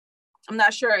I'm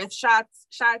not sure if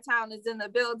Chi-Town is in the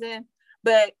building,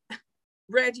 but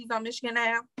Reggie's on Michigan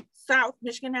Ave, South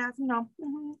Michigan Ave, you know.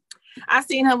 Mm-hmm. I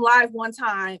seen him live one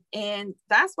time, and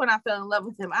that's when I fell in love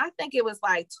with him. I think it was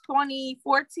like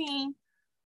 2014,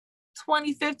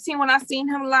 2015 when I seen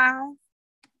him live.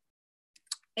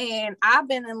 And I've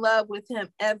been in love with him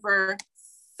ever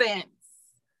since.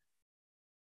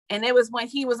 And it was when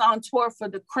he was on tour for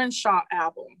the Crenshaw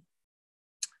album.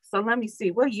 So let me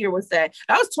see, what year was that?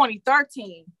 That was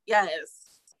 2013, yes.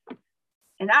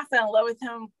 And I fell in love with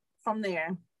him from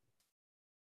there.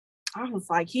 I was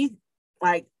like, he's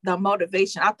like the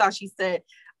motivation. I thought she said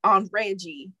on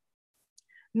Reggie.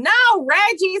 No,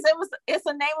 Reggie's, it's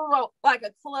a name of like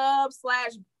a club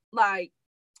 / like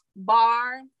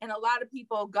bar, and a lot of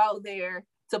people go there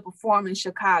to perform in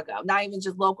Chicago. Not even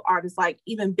just local artists, like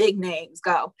even big names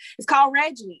go. It's called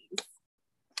Reggie's.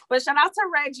 But shout out to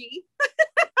Reggie.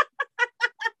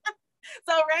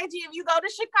 So Reggie, if you go to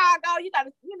Chicago, you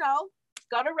gotta,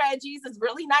 go to Reggie's. It's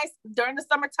really nice during the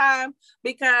summertime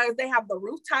because they have the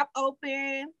rooftop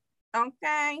open.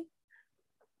 Okay.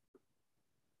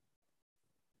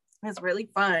 It's really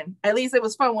fun. At least it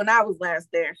was fun when I was last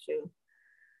there, too.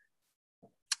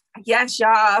 Yes,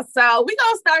 y'all. So we're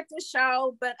going to start the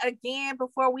show. But again,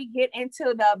 before we get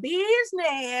into the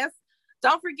business,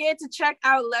 don't forget to check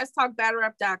out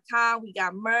letstalkbattlerapp.com. We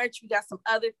got merch. We got some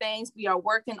other things we are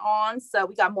working on. So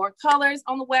we got more colors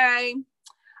on the way.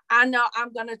 I know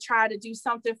I'm going to try to do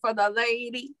something for the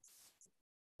ladies.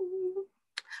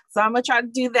 So I'm going to try to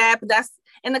do that. But that's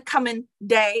in the coming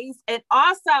days. And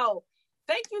also,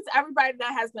 thank you to everybody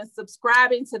that has been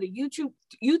subscribing to the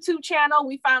YouTube channel.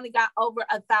 We finally got over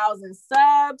 1,000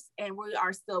 subs and we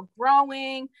are still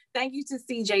growing. Thank you to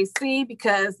CJC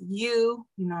because you've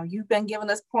been giving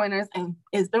us pointers and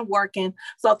it's been working.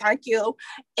 So thank you.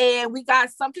 And we got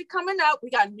something coming up. We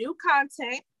got new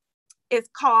content. It's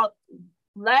called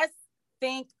Let's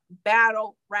Think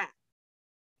Battle Rap.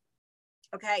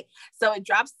 Okay, so it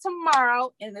drops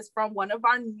tomorrow and it's from one of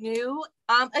our new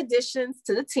additions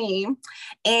to the team.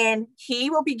 And he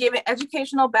will be giving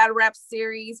educational battle rap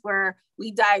series where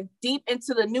we dive deep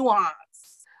into the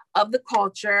nuance of the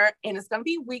culture. And it's going to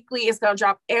be weekly. It's going to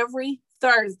drop every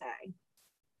Thursday.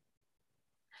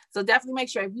 So definitely make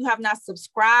sure if you have not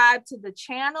subscribed to the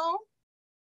channel,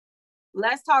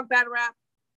 Let's Talk Battle Rap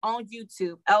on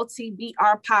YouTube,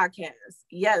 LTBR Podcast.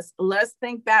 Yes, Let's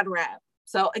Think Battle Rap.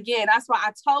 So again, that's why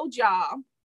I told y'all,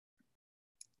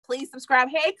 please subscribe.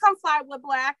 Hey, come fly with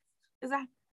Black. Is that?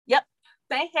 Yep.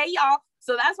 Hey, y'all.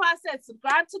 So that's why I said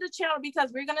subscribe to the channel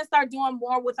because we're going to start doing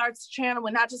more with our channel.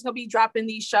 We're not just going to be dropping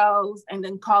these shows and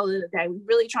then call it a day. We're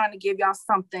really trying to give y'all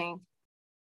something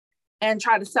and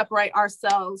try to separate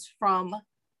ourselves from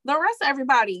the rest of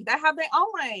everybody that have their own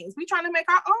lanes. We're trying to make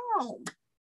our own.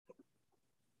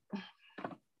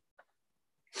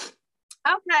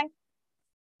 Okay.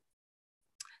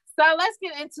 So let's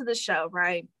get into the show,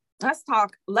 right? Let's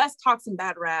talk some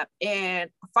battle rap. And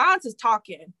Fonz is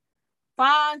talking.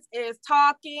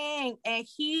 And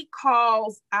he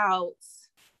calls out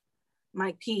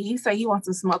Mike P. He said he wants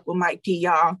to smoke with Mike P,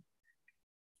 y'all.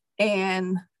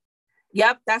 And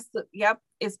it's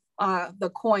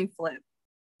the coin flip.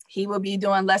 He will be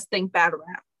doing Let's Think Battle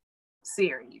Rap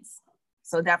series.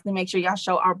 So definitely make sure y'all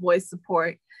show our boys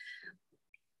support.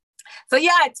 So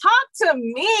yeah, talk to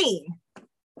me.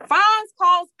 Fonz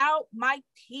calls out Mike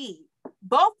P.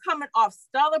 Both coming off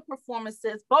stellar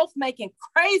performances, both making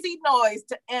crazy noise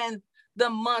to end the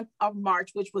month of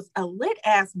March, which was a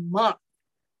lit-ass month.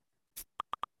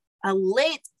 A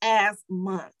lit-ass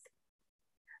month.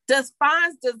 Does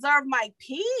Fonz deserve Mike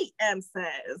P? M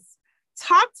says.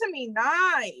 Talk to me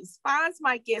nice. Fonz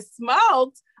might get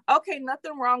smoked. Okay,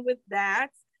 nothing wrong with that.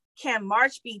 Can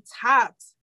March be topped?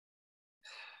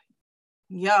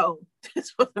 Yo,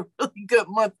 this was a really good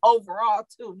month overall,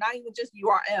 too. Not even just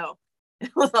URL.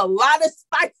 It was a lot of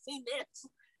spiciness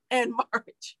in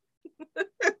March.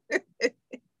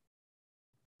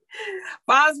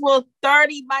 Fonz will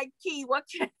 30 Mike P. What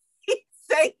can he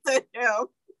say to him?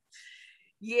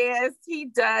 Yes, he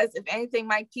does. If anything,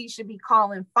 Mike P should be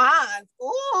calling Fonz.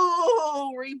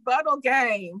 Ooh, rebuttal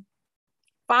game.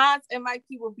 Fonz and Mike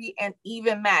P will be an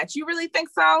even match. You really think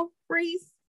so, Reese?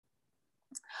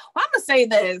 Well, I'm gonna say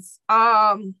this.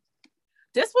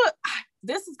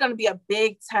 This is gonna be a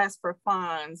big test for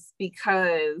Fonz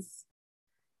because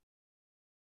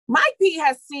Mike P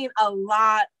has seen a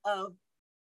lot of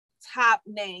top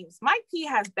names. Mike P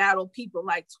has battled people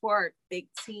like Twerk, Big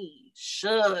T,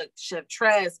 Suge,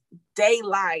 Trez,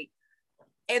 Daylight,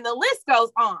 and the list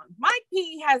goes on. Mike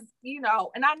P has,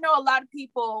 and I know a lot of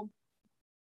people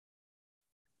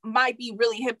might be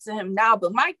really hip to him now,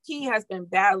 but Mike P has been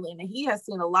battling and he has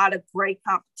seen a lot of great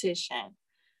competition.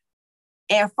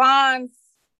 And Fonz,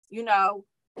 you know,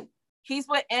 he's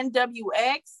with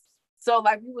NWX. So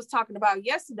like we was talking about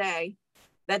yesterday,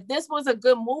 that this was a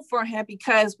good move for him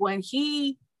because when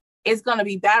he is going to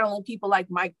be battling people like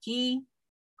Mike P,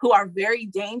 who are very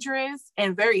dangerous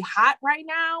and very hot right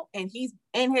now, and he's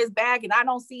in his bag and I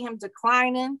don't see him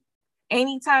declining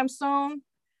anytime soon,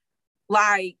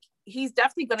 like he's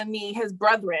definitely going to need his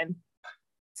brethren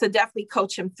to definitely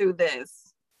coach him through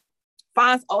this.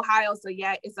 Fonz, Ohio, so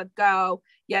yeah, it's a go.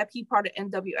 Yeah, he part of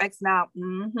NWX now.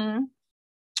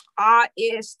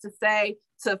 Ish to say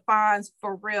to Fonz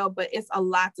for real, but it's a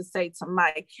lot to say to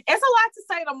Mike. It's a lot to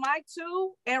say to Mike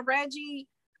too, and Reggie.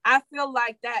 I feel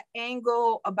like that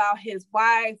angle about his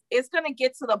wife, it's gonna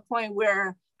get to the point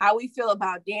where how we feel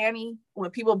about Danny,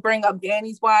 when people bring up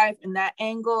Danny's wife and that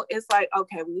angle, it's like,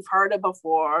 okay, we've heard it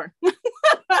before.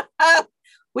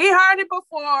 We heard it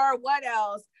before. What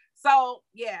else? So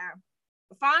yeah,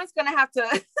 Fonz gonna have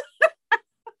to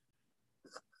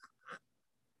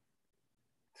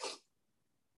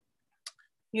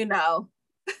you know.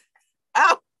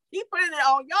 Oh, he putting it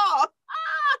on y'all.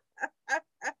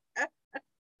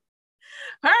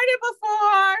 Heard it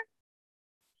before.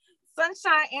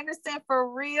 Sunshine Anderson,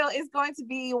 for real, is going to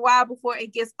be a while before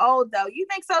it gets old, though. You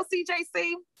think so,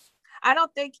 CJC? I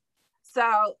don't think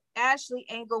so. Ashley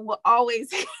Angle will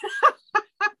always.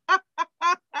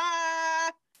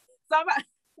 Somebody,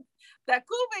 that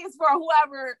Kuba is for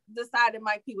whoever decided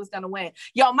Mike P was going to win.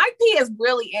 Yo, Mike P is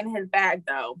really in his bag,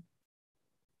 though.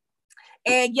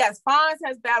 And yes, Fonz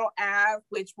has battled Av,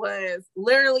 which was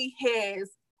literally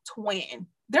his twin.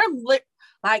 They're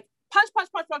like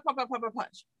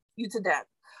punch, you to death.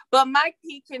 But Mike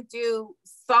P can do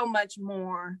so much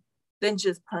more than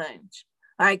just punch.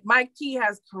 Like Mike P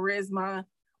has charisma.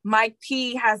 Mike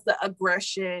P has the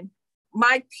aggression.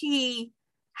 Mike P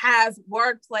has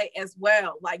wordplay as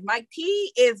well. Like Mike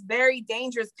P is very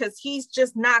dangerous because he's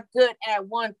just not good at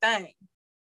one thing.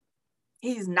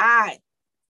 He's not.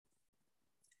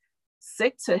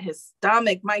 Sick to his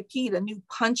stomach. Mike P, the new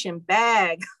punching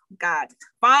bag. God.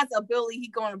 Fonz a bully. He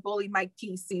going to bully Mike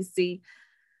P, CC.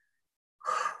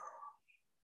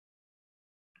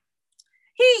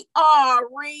 He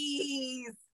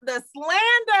Reese. The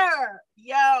slander.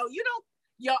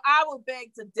 Yo, I will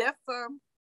beg to differ.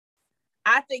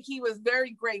 I think he was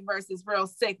very great versus Real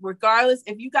Sick. Regardless,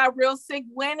 if you got Real Sick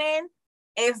winning,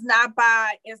 it's not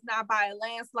by a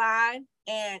landslide.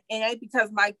 And it ain't because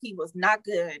Mike P was not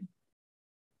good.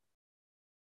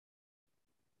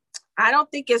 I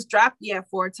don't think it's dropped yet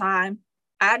for a time.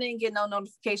 I didn't get no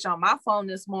notification on my phone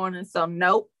this morning, so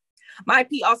nope. Mike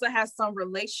P also has some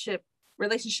relationship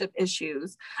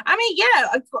issues. I mean,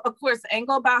 yeah, of course,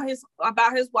 Angle about his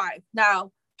wife.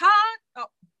 Now,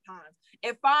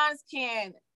 if Fonz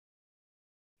can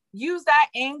use that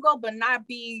angle but not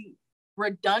be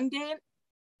redundant,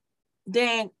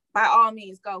 then by all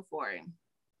means, go for it.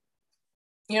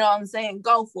 You know what I'm saying?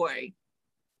 Go for it.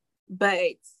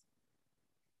 But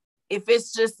if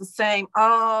it's just the same,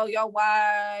 oh, your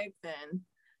wife, and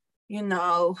you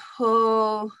know,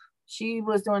 who she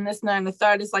was doing this, and that, and the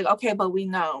third, it's like, okay, but we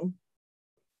know.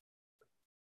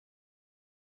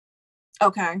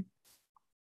 Okay.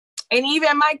 And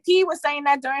even Mike P was saying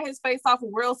that during his face off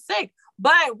with Real Sick.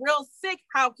 But Real Sick,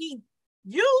 how he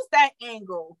used that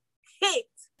angle, hit.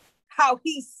 How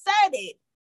he said it,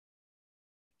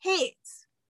 hit.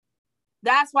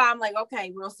 That's why I'm like,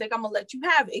 okay, Real Sick, I'm going to let you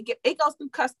have it. It goes through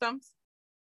customs.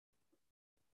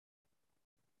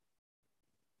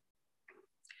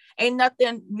 Ain't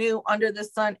nothing new under the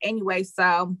sun anyway.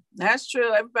 So that's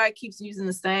true. Everybody keeps using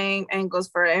the same angles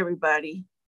for everybody.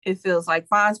 It feels like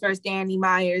Fonz versus Danny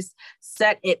Myers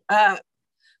set it up.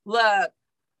 Look,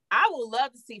 I would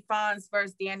love to see Fonz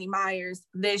versus Danny Myers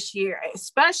this year,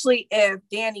 especially if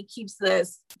Danny keeps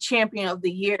this champion of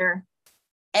the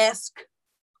year-esque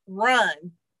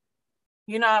run.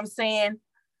 You know what I'm saying?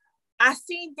 I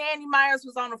seen Danny Myers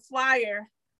was on a flyer.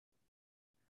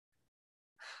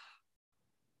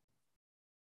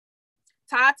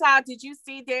 Tata, did you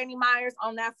see Danny Myers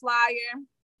on that flyer?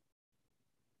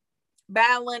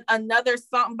 Battling another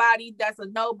somebody that's a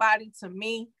nobody to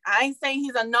me. I ain't saying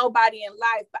he's a nobody in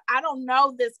life, but I don't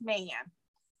know this man.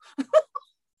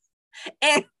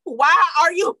 And why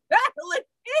are you battling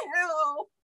him?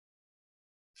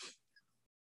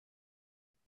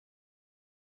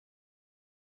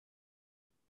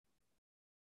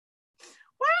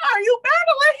 Why are you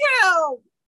battling him?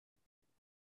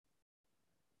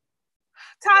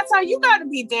 Tata, you got to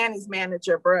be Danny's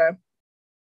manager, bruh.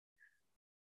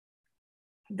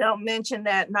 Don't mention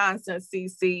that nonsense,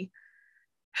 CC.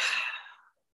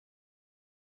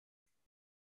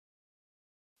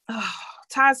 Oh,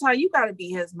 Tata, you got to be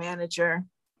his manager.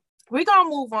 We're going to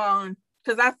move on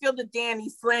because I feel the Danny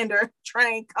slander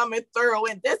train coming through,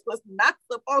 and this was not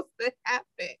supposed to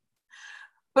happen.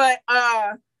 But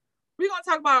we're going to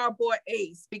talk about our boy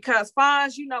Ace because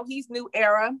Fonz, you know, he's new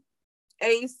era.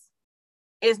 Ace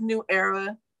is new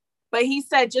era. But he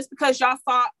said just because y'all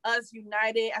saw us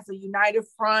united as a united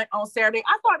front on Saturday,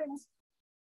 I thought it was,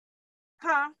 Hey,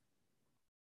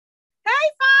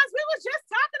 Fonz, we was just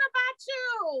talking about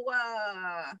you.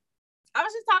 I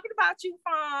was just talking about you,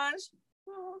 Fonz.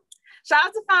 Shout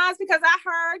out to Fonz because I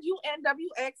heard you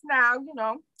NWX now, you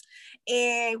know.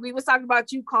 And we was talking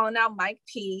about you calling out Mike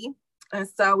P. And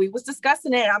so we was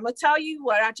discussing it. I'm going to tell you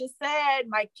what I just said.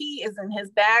 Mike P is in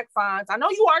his bag, Fonz. I know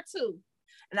you are too.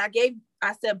 And I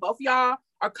said both of y'all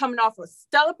are coming off of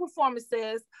stellar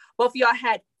performances. Both of y'all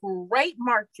had great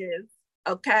marches,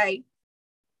 okay?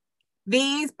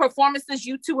 These performances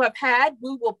you two have had,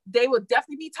 they will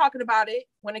definitely be talking about it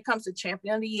when it comes to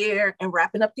Champion of the Year and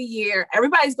wrapping up the year.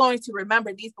 Everybody's going to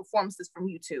remember these performances from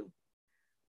you two.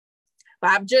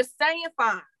 But I'm just saying,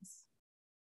 Fonz,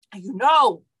 you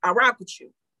know I rock with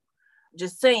you. I'm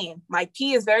just saying, Mike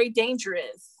P is very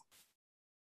dangerous.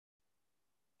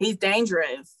 He's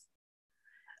dangerous.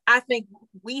 I think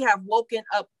we have woken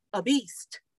up a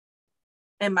beast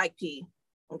in Mike P.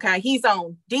 Okay, he's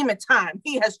on demon time.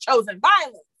 He has chosen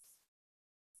violence.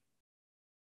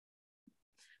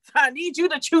 So I need you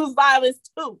to choose violence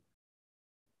too.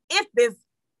 If this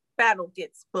battle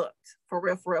gets booked, for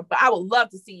real. But I would love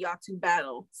to see y'all two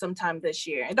battle sometime this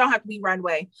year. It don't have to be right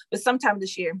away, but sometime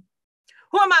this year.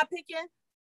 Who am I picking?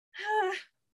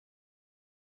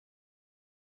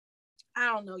 I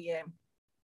don't know yet.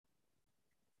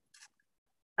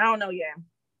 I don't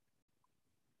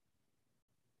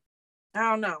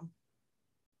know.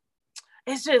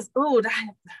 It's just, look,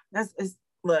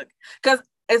 because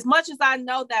as much as I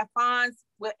know that Fonz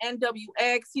with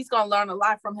NWX, he's going to learn a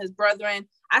lot from his brethren.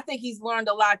 I think he's learned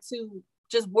a lot too,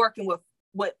 just working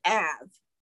with Av.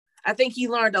 I think he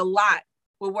learned a lot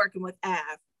with working with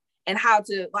Av and how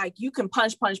to, like, you can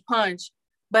punch, but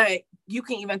you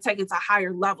can even take it to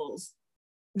higher levels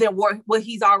than what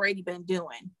he's already been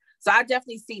doing. So I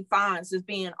definitely see Fonz as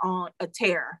being on a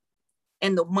tear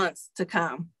in the months to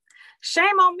come.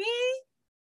 Shame on me.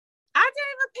 I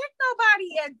didn't even pick nobody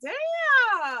yet.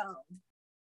 Damn.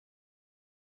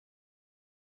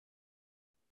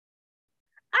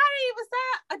 I didn't even say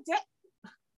a day.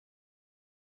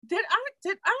 Did I,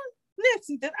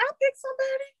 Nipsey, did I pick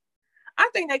somebody? I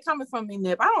think they coming from me,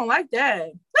 Nip. I don't like that. I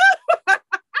didn't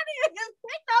even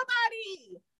pick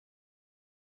nobody.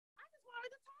 I just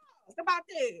wanted to talk about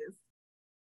this.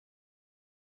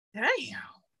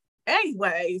 Damn.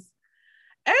 Anyways,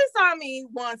 Ace Army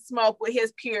wants smoke with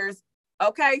his peers.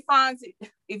 Okay, Fonzie,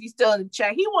 if you still in the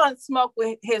chat, he wants smoke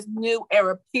with his new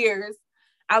era peers.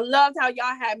 I loved how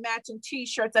y'all had matching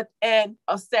t-shirts at the end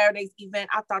of Saturday's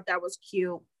event. I thought that was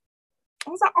cute.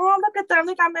 I was like, oh, look at them.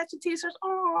 They got matching t-shirts.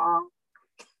 Oh.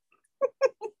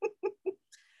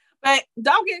 But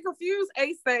don't get confused.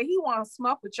 Ace said he wants to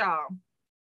smoke with y'all.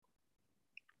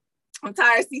 I'm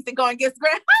tired of CC going against the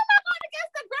grain. I'm not going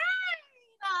against the grain.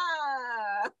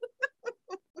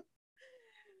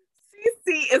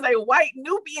 CC is a white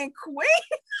Nubian queen.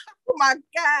 Oh my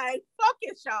God.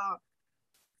 Focus, y'all.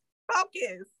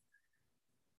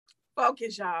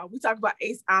 Focus, y'all. We talk about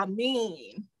Ace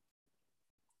Amin.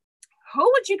 Who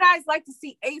would you guys like to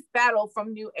see Ace battle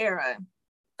from New Era?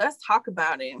 Let's talk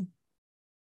about it.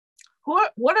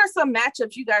 What are some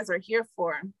matchups you guys are here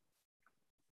for?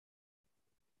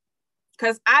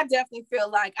 Because I definitely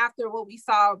feel like after what we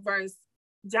saw versus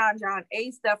John,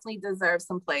 Ace definitely deserves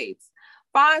some plates.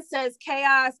 Fawn says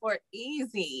Chaos or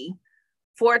Easy.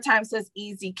 4 times says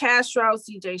Easy Castro.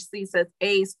 CJC says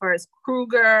Ace versus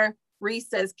Kruger. Reese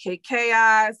says Kid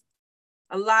Chaos.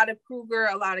 A lot of Kruger,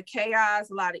 a lot of Chaos,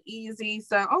 a lot of Easy.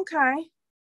 So,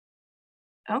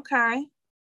 okay.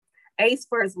 Ace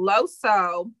versus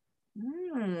Loso.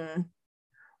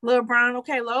 Lil Brown.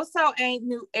 Okay, Loso ain't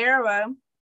New Era.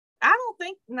 I don't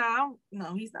think, no,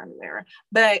 he's not New Era.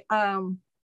 But, okay.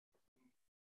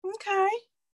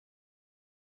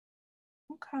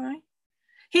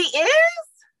 He is?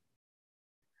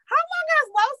 How long has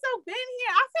Loso been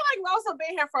here? I feel like Loso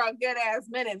been here for a good ass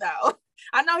minute though.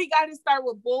 I know he got his start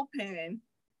with Bullpen,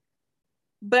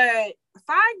 but 5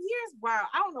 years? Wow,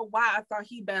 I don't know why I thought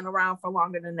he'd been around for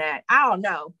longer than that. I don't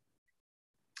know.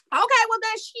 Okay, well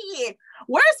then shit.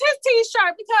 Where's his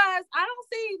t-shirt? Because I don't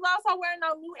see Loso wearing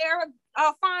no New Era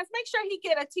fonts. Make sure he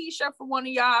get a t-shirt for one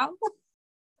of y'all.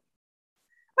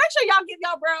 Make sure y'all give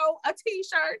y'all bro a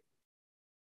t-shirt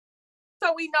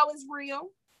so we know it's real.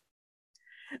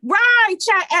 Right,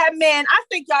 chat admin. I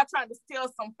think y'all trying to steal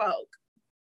some folk.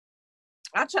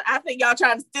 I think y'all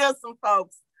trying to steal some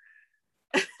folks.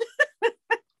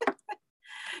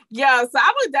 Yeah, so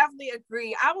I would definitely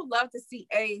agree. I would love to see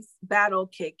Ace battle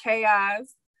Kid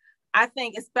Chaos. I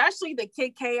think especially the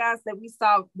Kid Chaos that we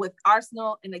saw with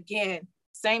Arsenal, and again,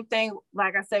 same thing,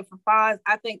 like I said, for Fonz,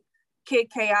 I think Kid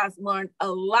Chaos learned a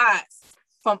lot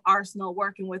from Arsenal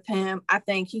working with him. I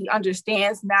think he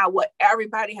understands now what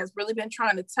everybody has really been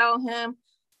trying to tell him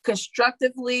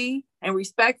constructively and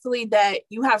respectfully, that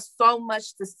you have so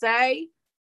much to say,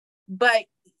 but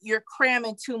you're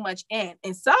cramming too much in.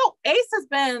 And so Ace has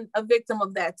been a victim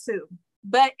of that too.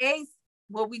 But Ace,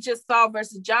 what we just saw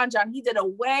versus John, he did a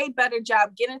way better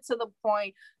job getting to the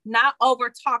point, not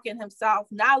over talking himself,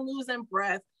 not losing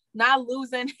breath, not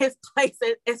losing his place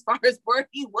as far as where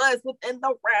he was within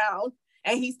the round.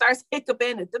 And he starts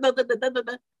hiccuping and you know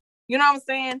what I'm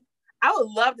saying? I would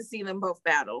love to see them both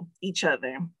battle each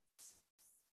other.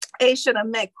 Ace should have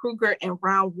met Kruger in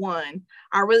round 1.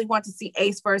 I really want to see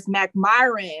Ace versus Mac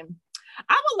Myron.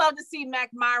 I would love to see Mac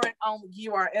Myron on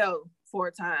URL for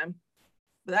a time.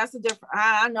 But that's a different,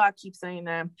 I know I keep saying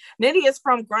that. Nitty is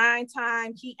from Grind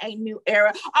Time. He ain't New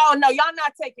Era. Oh no, y'all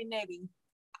not taking Nitty.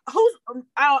 Who's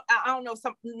I don't know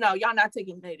some. No, y'all not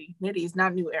taking Nitty. Nitty is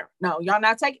not New Era. No, y'all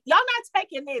not taking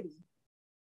Nitty.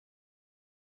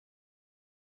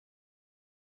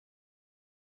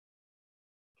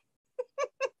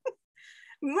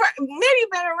 Nitty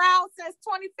been around since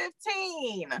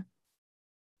 2015.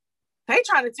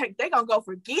 They gonna go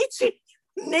for Geechee.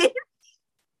 Nitty.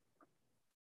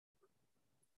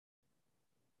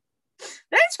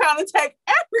 They trying to take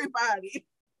everybody.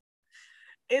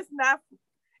 It's not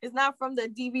from the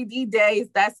DVD days.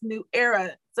 That's New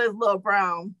Era, says Lil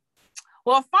Brown.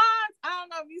 Well, Fonz, I don't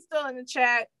know if you're still in the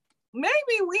chat.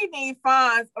 Maybe we need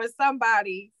Fonz or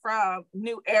somebody from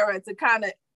New Era to kind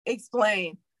of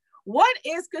explain what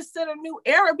is considered New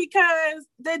Era, because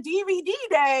the DVD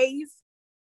days,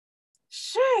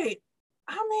 shit,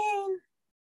 I mean,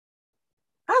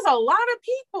 that's a lot of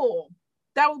people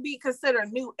that would be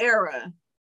considered New Era.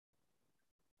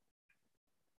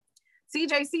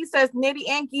 CJC says Nitty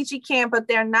and Geechee can, but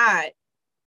they're not.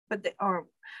 But they are.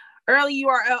 Early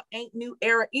URL ain't New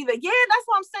Era either. Yeah, that's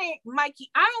what I'm saying, Mikey.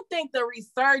 I don't think the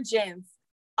resurgence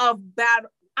of battle,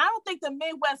 I don't think the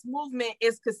Midwest movement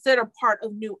is considered part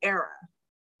of New Era.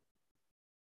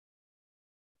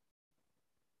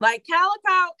 Like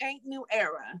Calico ain't New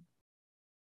Era.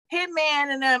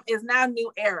 Hitman and them is now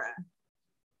New Era.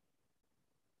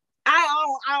 I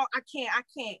can't.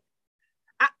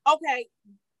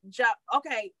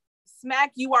 Okay,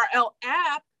 Smack URL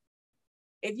app.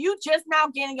 If you just now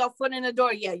getting your foot in the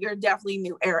door, yeah, you're definitely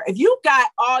New Era. If you got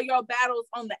all your battles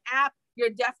on the app, you're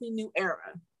definitely New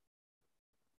Era.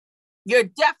 You're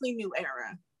definitely New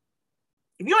Era.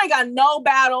 If you ain't got no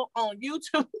battle on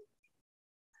YouTube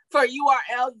for URL,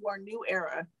 you are New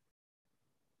Era.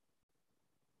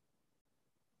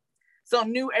 So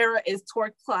New Era is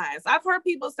Torque class. I've heard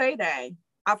people say that.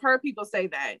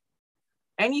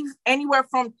 Anywhere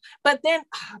from, but then,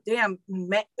 damn,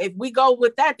 if we go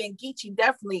with that, then Geechee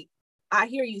definitely, I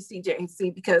hear you,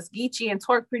 CJC, because Geechee and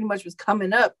Torque pretty much was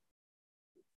coming up.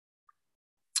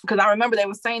 Because I remember they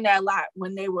were saying that a lot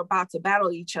when they were about to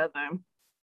battle each other.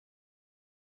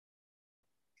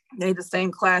 They the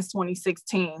same class,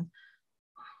 2016.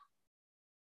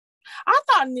 I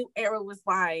thought New Era was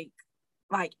like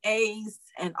Ace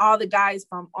and all the guys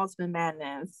from Ultimate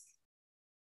Madness.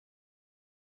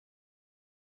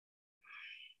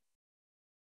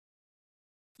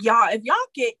 Y'all,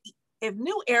 if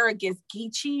New Era gets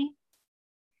Geechee,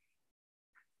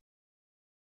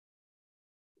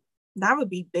 that would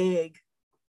be big.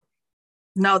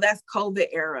 No, that's COVID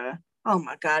era. Oh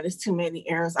my God, it's too many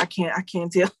eras. I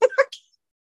can't deal.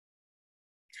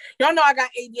 Y'all know I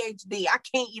got ADHD. I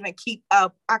can't even keep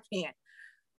up. I can't.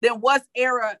 Then what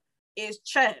era is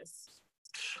chess?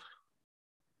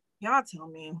 Y'all tell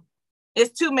me.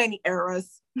 It's too many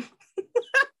eras.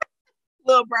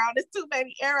 Lil Brown, it's too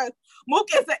many eras. Mook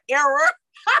is an error.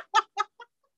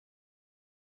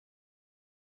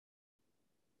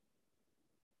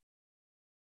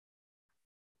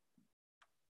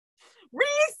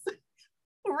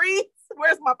 Reese,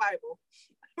 where's my Bible?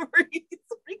 Reese,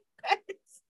 repent.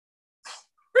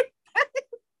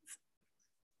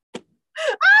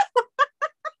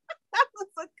 That was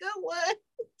a good one.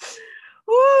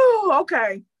 Ooh,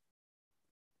 okay.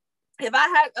 If I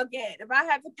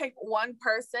had to pick one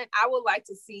person, I would like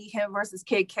to see him versus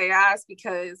Kid Chaos,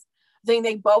 because I think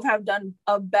they both have done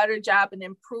a better job and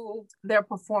improved their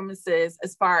performances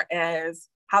as far as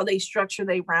how they structure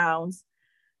their rounds.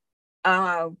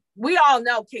 We all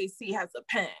know KC has a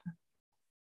pen.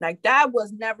 Like, that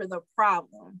was never the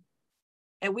problem.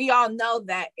 And we all know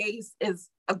that Ace is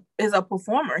a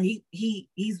performer.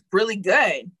 He's really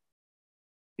good,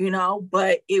 you know,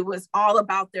 but it was all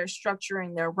about their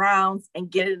structuring their rounds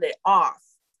and getting it off.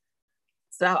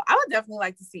 So I would definitely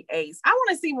like to see Ace. I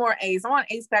want to see more Ace. I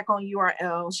want Ace back on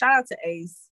URL. Shout out to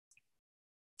Ace.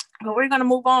 But we're going to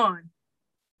move on.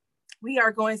 We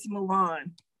are going to move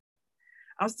on.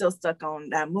 I'm still stuck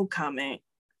on that Moo comment.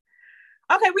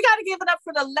 Okay, we got to give it up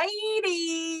for the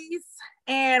ladies.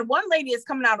 And one lady is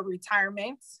coming out of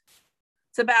retirement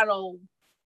to battle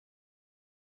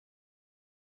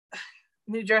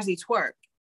New Jersey Twerk.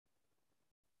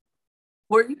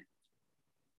 Were you?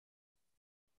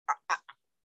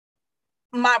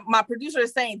 My producer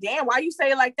is saying, damn, why you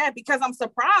say it like that? Because I'm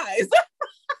surprised.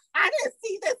 I didn't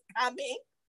see this coming.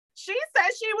 She said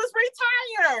she was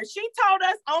retired. She told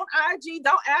us on IG,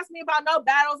 don't ask me about no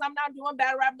battles. I'm not doing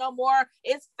battle rap no more.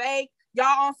 It's fake.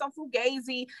 Y'all on some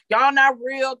fugazi. Y'all not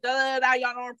real. Y'all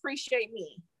don't appreciate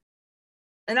me.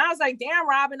 And I was like, damn,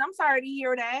 Robin, I'm sorry to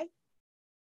hear that.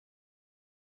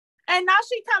 And now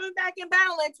she coming back and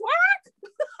battling Twerk.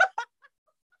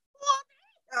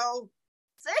 Oh,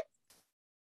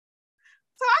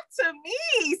 talk to me.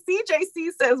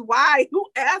 CJC says, why? Who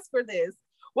asked for this?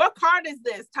 What card is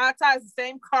this? Tata is the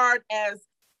same card as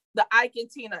the Ike and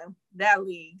Tina, that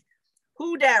league.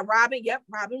 Who that? Robin? Yep,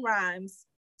 Robin Rhymes.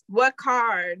 What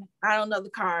card? I don't know the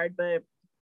card, but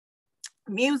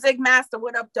Music Master,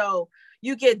 what up, though?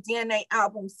 You get DNA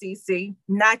album, CC.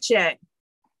 Not yet.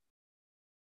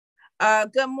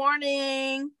 Good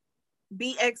morning,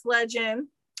 BX Legend,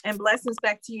 and blessings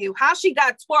back to you. How she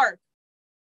got Twerk?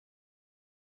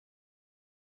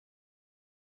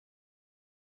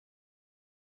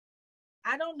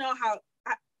 I don't know how.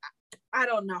 I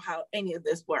don't know how any of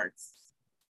this works.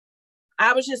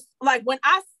 I was just like, when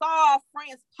I saw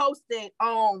France posted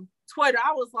on Twitter,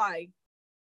 I was like,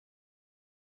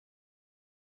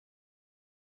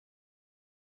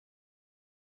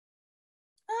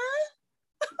 I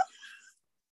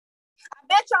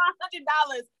bet y'all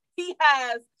 $100 he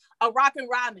has a Rockin'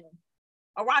 Robin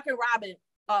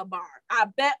bar. I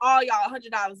bet all y'all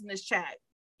 $100 in this chat.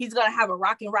 He's gonna have a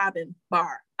Rockin' Robin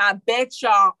bar. I bet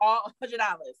y'all all $100.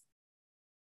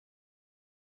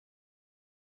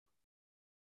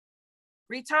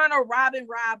 Return of Robin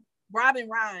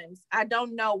Rhymes. I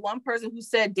don't know. One person who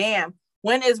said, damn,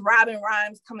 when is Robin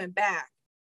Rhymes coming back?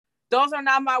 Those are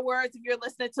not my words. If you're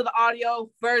listening to the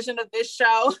audio version of this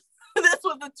show, this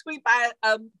was a tweet by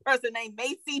a person named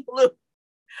Macy Blue.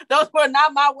 Those were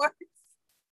not my words.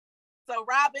 So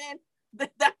Robin,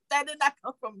 that did not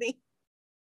come from me.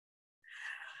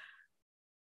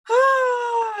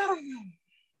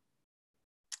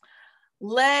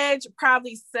 Ledge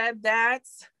probably said that.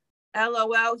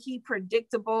 LOL, he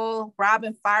predictable.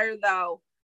 Robin fire though.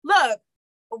 Look,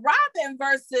 Robin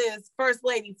versus First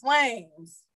Lady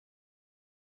Flames.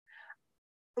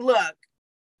 Look,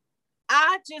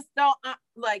 I just don't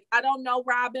I don't know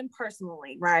Robin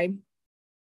personally, right?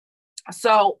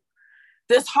 So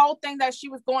this whole thing that she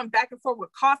was going back and forth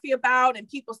with Coffee about and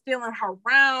people stealing her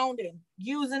round and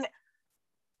using it,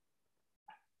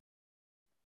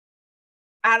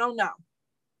 I don't know.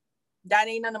 That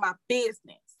ain't none of my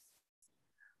business.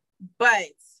 But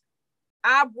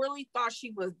I really thought she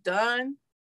was done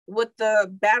with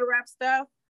the battle rap stuff.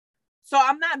 So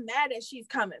I'm not mad that she's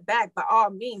coming back. By all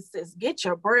means, sis, get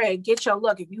your bread, get your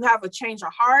look. If you have a change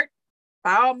of heart,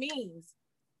 by all means,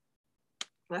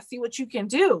 let's see what you can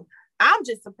do. I'm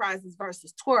just surprised it's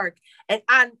versus Twerk. And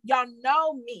y'all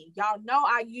know me. Y'all know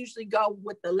I usually go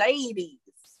with the ladies.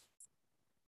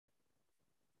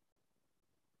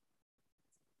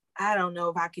 I don't know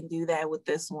if I can do that with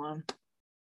this one.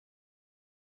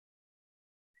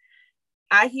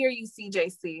 I hear you,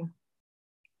 CJC.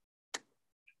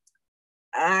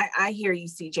 I hear you,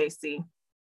 CJC.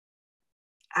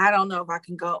 I don't know if I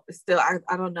can go. Still,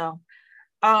 I don't know.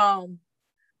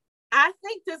 I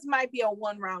think this might be a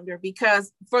one-rounder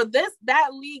because for that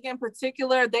league in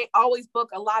particular, they always book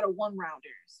a lot of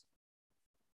one-rounders.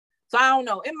 So I don't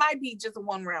know. It might be just a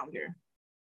one-rounder.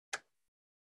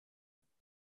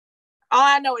 All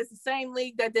I know is the same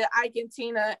league that did Ike and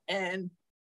Tina and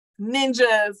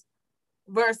Ninjas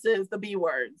versus the B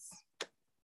words.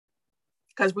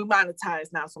 Because we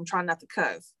monetize now, so I'm trying not to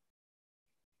cuss.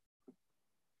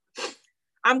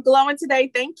 I'm glowing today.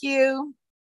 Thank you.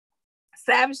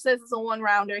 Savage says it's a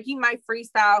one-rounder. He might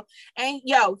freestyle. And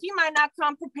he might not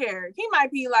come prepared. He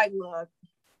might be like, look,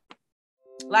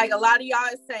 Like a lot of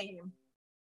y'all is saying,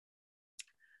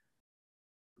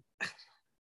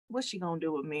 what's she gonna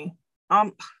do with me?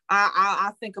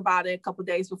 I think about it a couple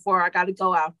days before I got to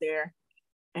go out there,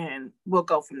 and we'll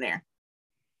go from there.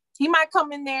 He might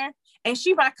come in there, and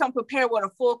she might come prepared with a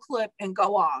full clip and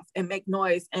go off and make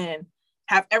noise and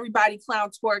have everybody clown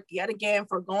twerk yet again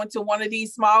for going to one of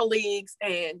these small leagues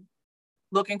and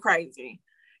looking crazy.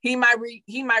 He might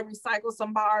recycle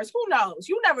some bars. Who knows?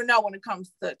 You never know when it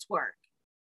comes to twerk.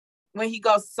 When he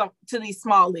goes to these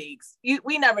small leagues,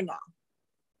 we never know.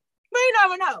 We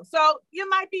never know. So you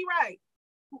might be right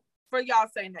for y'all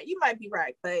saying that. You might be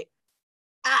right, but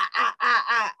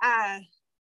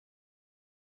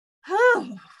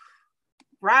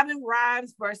Robin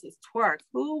Rhymes versus Twerk.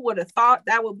 Who would have thought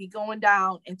that would be going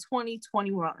down in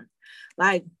 2021?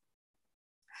 Like,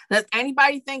 does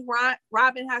anybody think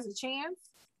Robin has a chance?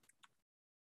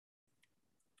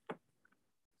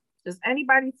 Does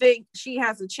anybody think she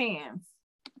has a chance?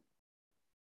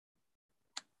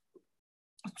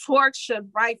 Twerk should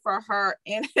write for her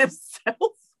and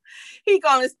himself. He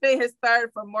gonna spit his third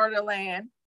for Murderland.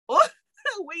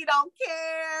 We don't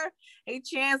care. A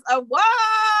chance of what?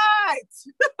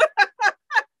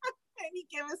 Any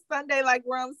given Sunday, like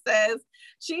Rum says,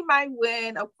 she might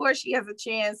win. Of course, she has a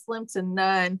chance, slim to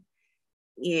none.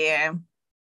 Yeah.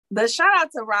 But shout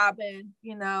out to Robin,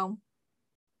 you know.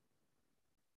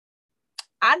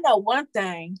 I know one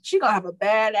thing, she gonna have a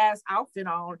badass outfit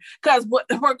on. Because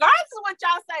regardless of what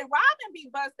y'all say, Robin be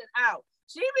busting out.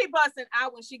 She be busting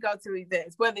out when she go to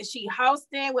events, whether she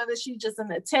hosting, whether she just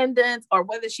in attendance, or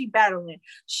whether she battling.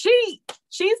 She's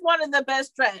one of the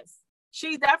best dressed.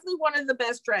 She's definitely one of the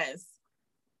best dressed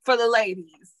for the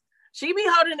ladies. She be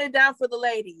holding it down for the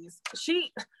ladies.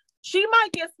 She might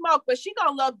get smoked, but she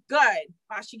gonna look good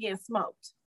while she getting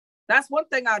smoked. That's one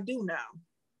thing I do know.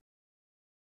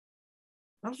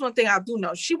 That's one thing I do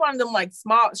know. She one of them like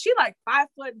small. She like 5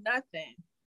 foot nothing.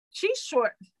 She's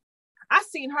short. I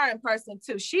seen her in person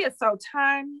too. She is so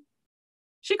tiny.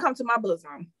 She come to my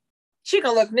bosom. She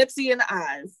can look Nipsey in the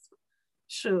eyes.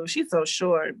 Shoot, she's so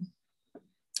short.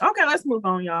 Okay, let's move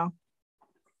on, y'all.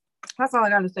 That's all I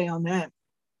got to say on that.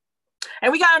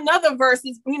 And we got another verse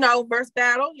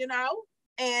battle,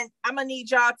 and I'm gonna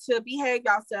need y'all to behave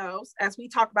yourselves as we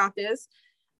talk about this.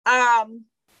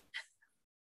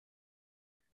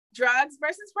 Drugs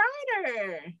versus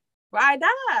Ryder.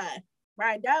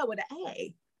 Ryder with an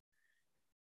A.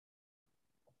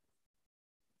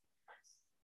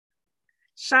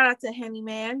 Shout out to Henny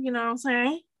Man, you know what I'm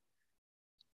saying?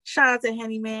 Shout out to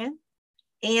Henny Man.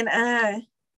 And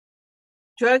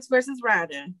Drugs versus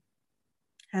Ryder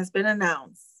has been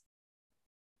announced.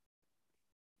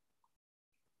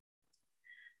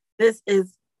 This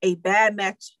is a bad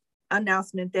match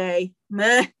announcement day.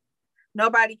 Meh.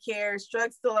 Nobody cares.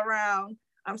 Drugs still around.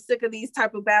 I'm sick of these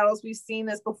type of battles. We've seen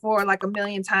this before like a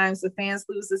million times. The fans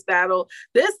lose this battle.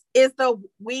 This is the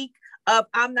week of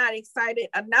I'm not excited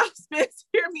announcements.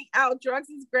 Hear me out. Drugs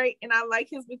is great and I like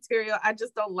his material. I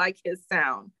just don't like his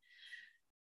sound.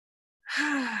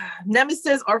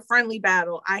 Nemesis or friendly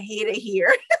battle. I hate it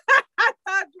here. I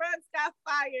thought Drugs got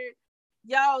fired.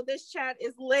 Yo, this chat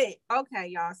is lit. Okay,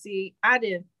 y'all. See, I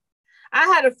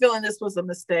had a feeling this was a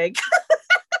mistake.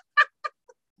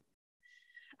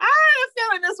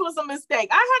 This was a mistake.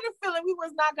 I had a feeling we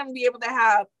was not going to be able to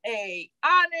have a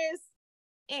honest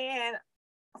and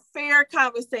fair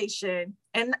conversation,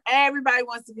 and everybody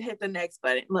wants to hit the next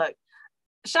button. Look,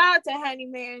 shout out to Henny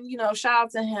Man, shout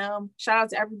out to him, shout out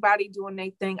to everybody doing their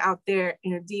thing out there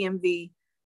in the DMV.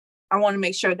 I want to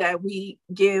make sure that we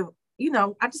give,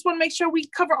 I just want to make sure we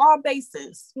cover all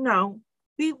bases.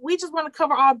 We just want to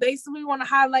cover all bases. We want to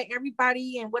highlight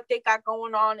everybody and what they got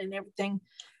going on and everything.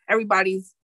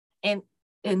 Everybody's in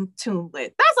tune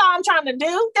with. That's all I'm trying to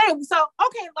do. Damn. So,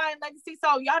 okay, Lion Legacy.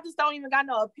 So y'all just don't even got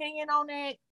no opinion on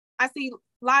it. I see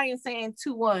Lion saying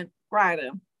 2-1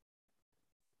 Ryder.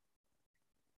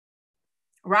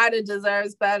 Ryder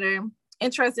deserves better.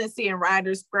 Interested in seeing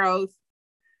Ryder's growth.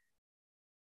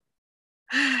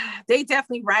 They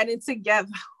definitely riding together.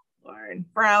 Lord.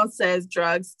 Brown says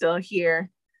Drugs still here.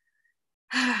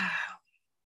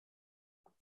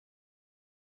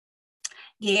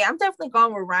 Yeah, I'm definitely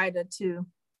going with Ryder too.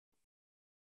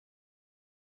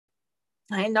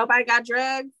 Ain't nobody got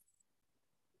drugs.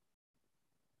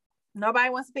 Nobody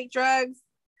wants to pick Drugs.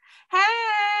 Hey,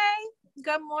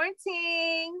 good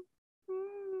morning.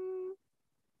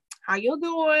 How you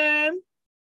doing?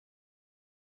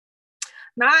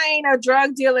 No, I ain't a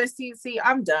drug dealer. See,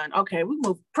 I'm done. Okay, we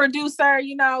move. Producer,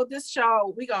 this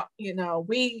show, we got,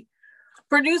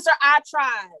 producer, I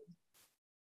tried.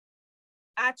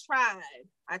 I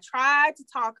tried to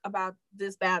talk about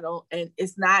this battle, and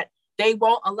it's not, they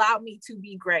won't allow me to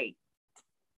be great.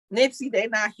 Nipsey, they're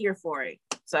not here for it.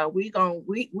 So we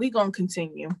gonna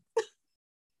continue.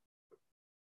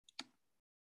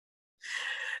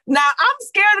 Now I'm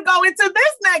scared to go into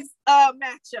this next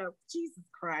matchup. Jesus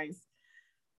Christ.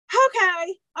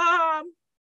 Okay.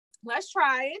 Let's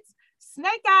try it.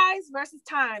 Snake Eyes versus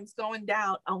Times going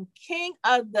down on King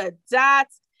of the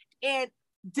Dots in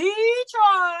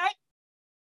Detroit.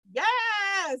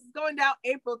 Yes, going down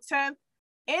April 10th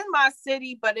in my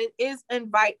city, but it is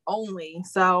invite only.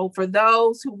 So for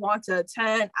those who want to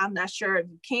attend, I'm not sure if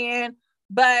you can,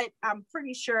 but I'm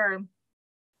pretty sure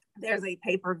there's a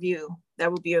pay-per-view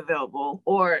that will be available.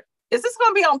 Or is this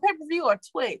going to be on pay-per-view or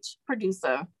Twitch,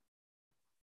 producer?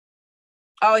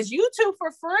 Oh, it's YouTube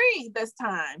for free this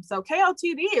time. So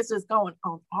KOTD is just going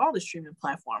on all the streaming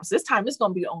platforms. This time it's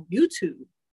going to be on YouTube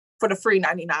for the free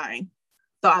 99.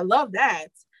 So I love that.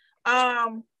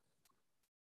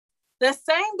 The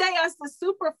same day as the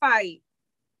super fight.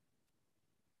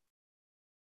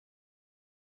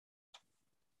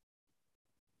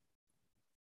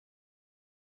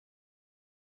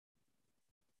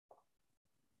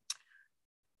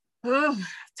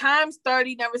 Times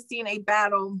 30, never seen a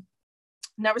battle.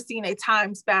 Never seen a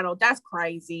Times battle. That's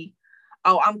crazy.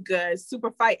 Oh, I'm good.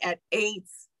 Super fight at 8.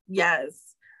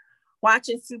 Yes.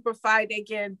 Watching super fight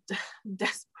again.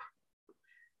 Desperate.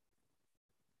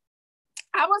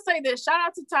 I will say this. Shout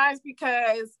out to Times,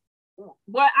 because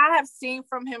what I have seen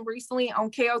from him recently on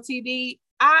KOTD,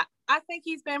 I think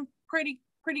he's been pretty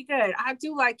good. I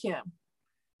do like him.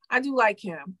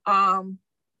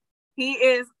 He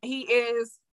is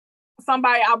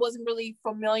somebody I wasn't really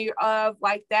familiar of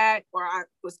like that, or I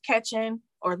was catching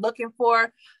or looking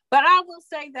for. But I will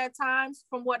say that Times,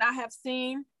 from what I have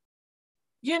seen,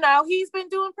 he's been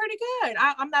doing pretty good.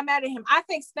 I'm not mad at him. I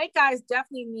think Snake Eyes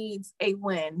definitely needs a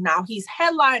win. Now he's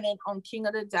headlining on King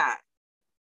of the Dot.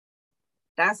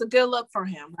 That's a good look for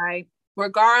him, right?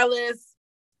 Regardless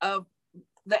of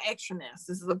the extraness,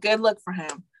 this is a good look for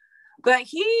him. But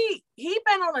he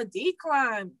been on a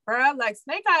decline, bro. Like,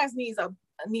 Snake Eyes needs a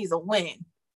win,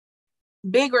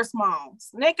 big or small.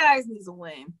 Snake Eyes needs a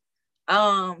win.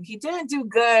 He didn't do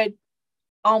good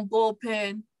on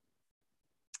Bullpen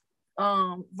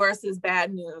versus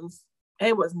Bad News.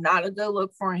 It was not a good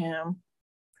look for him.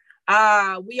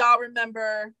 We all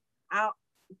remember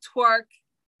Twerk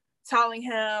telling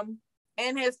him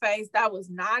in his face that was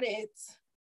not it.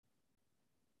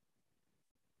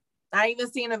 I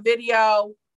even seen a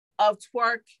video of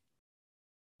Twerk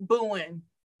booing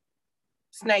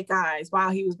Snake Eyes while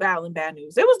he was battling Bad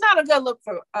News. It was not a good look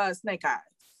for Snake Eyes.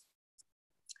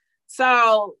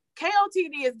 So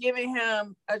KOTD is giving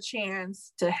him a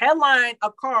chance to headline a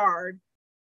card.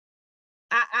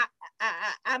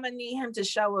 I'm gonna need him to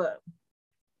show up.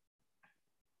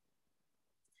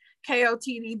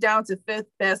 KOTD down to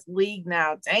 5th best league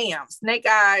now. Damn, Snake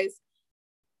Eyes.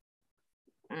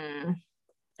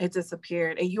 It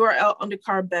disappeared. A URL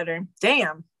undercard better.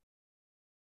 Damn.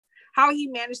 How he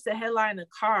managed to headline a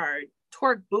card.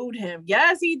 Twerk booed him.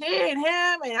 Yes, he did.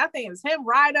 Him, and I think it was him,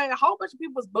 Ryder. A whole bunch of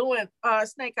people was booing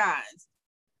Snake Eyes.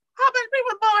 A whole bunch of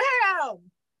people booing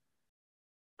him.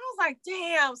 I was like,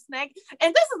 damn, Snake.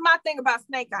 And this is my thing about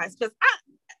Snake Eyes, because I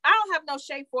don't have no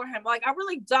shade for him. Like, I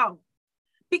really don't.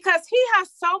 Because he has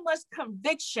so much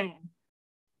conviction.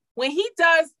 When he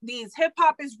does these Hip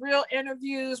Hop is Real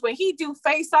interviews, when he do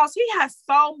face-offs, he has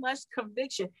so much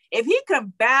conviction. If he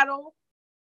can battle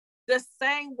the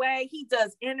same way he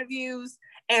does interviews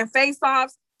and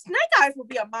face-offs, Snake Eyes will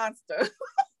be a monster. Snake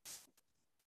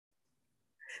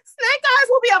Eyes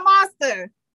will be a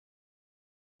monster.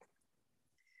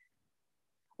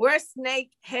 Where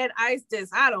Snake Head Ice this?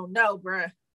 I don't know,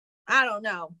 bruh. I don't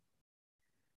know.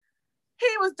 He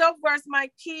was dope versus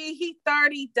Mike P. He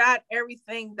 30 dot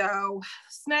everything though.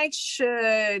 Snake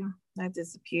should. That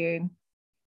disappeared.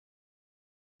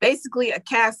 Basically a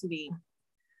Cassidy.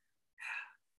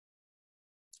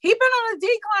 He been on a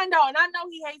decline though, and I know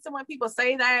he hates it when people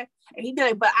say that. And he be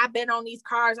like, "But I've been on these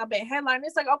cards. I've been headlining."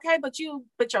 It's like, okay, but you're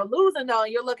losing though.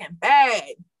 And you're looking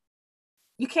bad.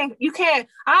 You can't.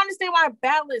 I understand why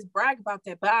battlers brag about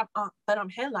that, but I'm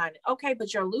headlining. Okay,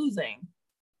 but you're losing.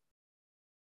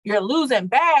 You're losing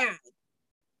bad.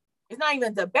 It's not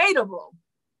even debatable.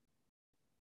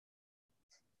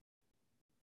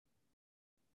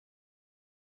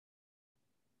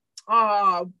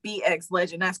 Oh, BX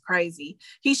legend. That's crazy.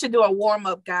 He should do a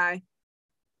warm-up, guy.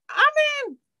 I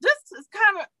mean, this is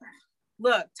kind of,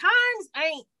 look, Times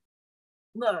ain't,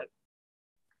 look,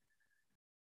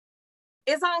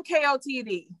 it's on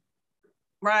KOTD,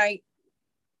 right?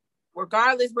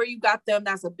 Regardless where you got them,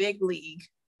 that's a big league.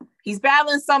 He's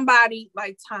battling somebody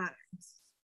like Times.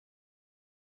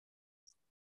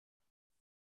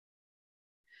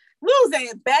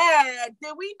 Losing bad.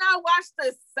 Did we not watch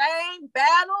the same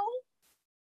battle?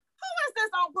 Who is this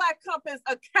on Black Compass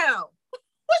account?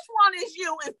 Which one is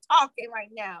you is talking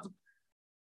right now?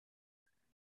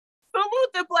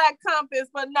 Salute the Black Compass,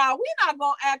 but no, we're not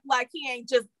gonna act like he ain't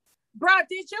just, bro.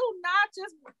 Did you not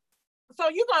just? So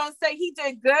you gonna say he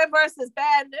did good versus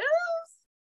bad news?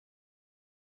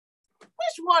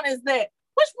 Which one is that?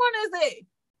 Which one is it?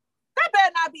 That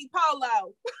better not be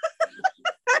Polo.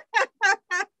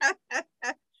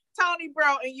 Tony,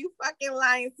 bro, and you fucking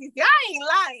lying, CC. I ain't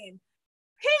lying.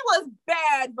 He was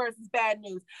bad versus bad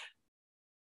news.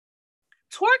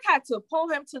 Twerk had to pull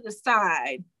him to the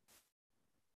side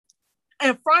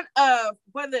in front of,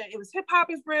 whether it was Hip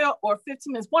Hop is Real or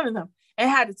 15 Minutes, one of them, and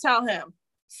had to tell him,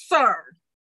 sir,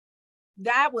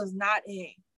 that was not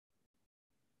it.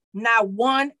 Not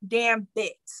one damn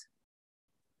bit.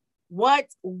 What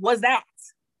was that?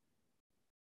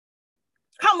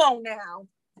 Come on now.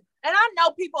 And I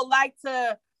know people like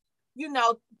to,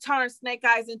 turn Snake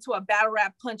Eyes into a battle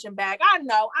rap punching bag. I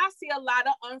know. I see a lot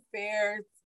of unfair,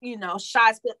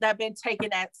 shots that have been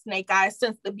taken at Snake Eyes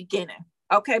since the beginning.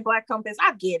 Okay, Black Compass,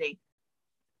 I get it.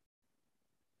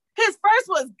 His first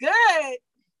was good.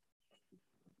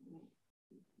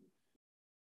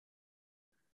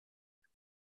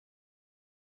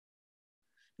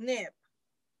 Nip.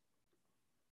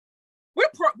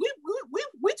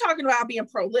 We're talking about being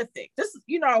prolific. This is,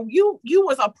 you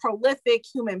was a prolific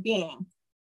human being.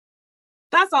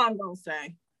 That's all I'm gonna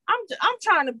say. I'm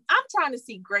trying to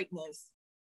see greatness.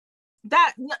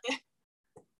 That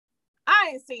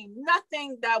I ain't seen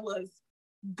nothing that was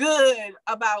good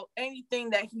about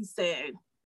anything that he said.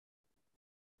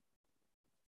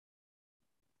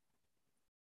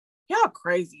 Y'all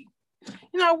crazy.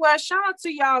 You know what? Shout out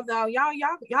to y'all though. Y'all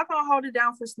gonna hold it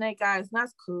down for Snake Eyes.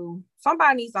 That's cool.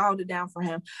 Somebody needs to hold it down for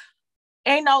him.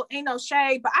 Ain't no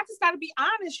shade, but I just gotta be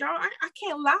honest, y'all. I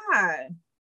can't lie.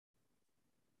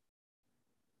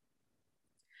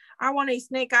 I want a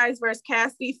Snake Eyes versus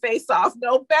Cassidy face off.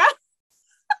 No bet.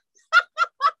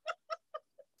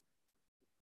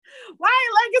 Why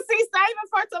ain't Legacy saving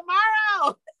for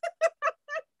tomorrow?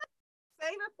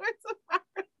 Save it for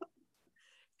tomorrow.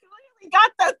 We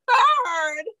got the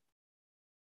third.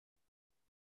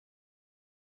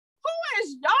 Who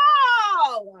is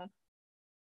y'all?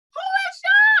 Who is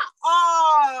y'all?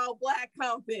 Oh, Black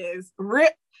Compass.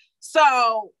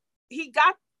 So he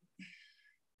got.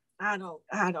 I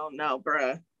don't know,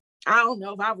 bruh. I don't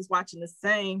know if I was watching the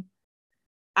same.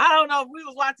 I don't know if we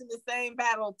was watching the same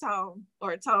battle, Tone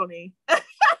or Tony. I don't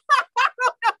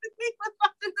know if we was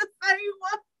watching the same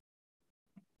one.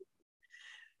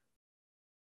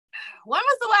 When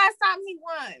was the last time he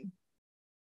won?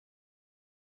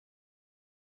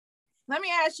 Let me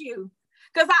ask you,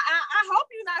 because I hope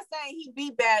you're not saying he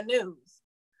beat Bad News.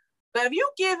 But if you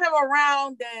give him a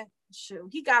round, then shoot,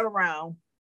 he got a round.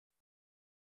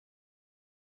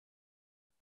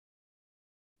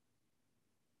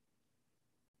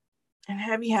 And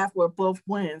Heavy Half were both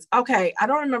wins. Okay, I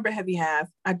don't remember Heavy Half.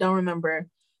 I don't remember.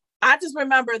 I just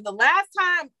remember the last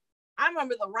time, I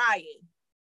remember the riot.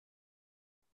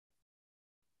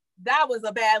 That was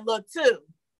a bad look too.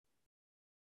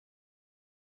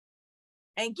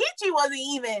 And Geechee wasn't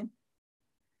even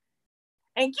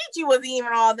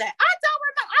all that. I don't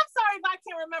remember. I'm sorry if I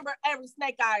can't remember every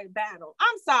Snake Eye battle.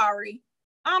 I'm sorry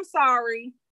I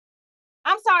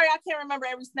can't remember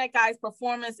every Snake Eyes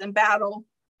performance and battle.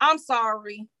 I'm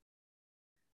sorry.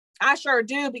 I sure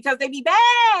do, because they be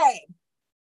bad.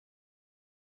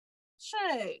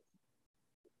 Shit.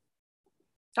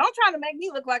 Don't try to make me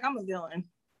look like I'm a villain.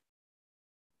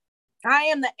 I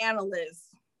am the analyst.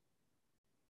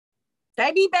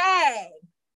 They be bad.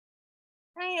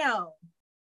 Damn.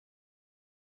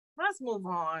 Let's move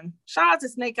on. Shout out to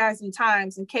Snake Eyes and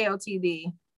Times and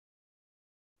KOTV.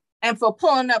 And for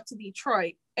pulling up to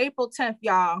Detroit. April 10th,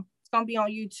 y'all. It's going to be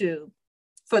on YouTube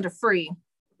for the free.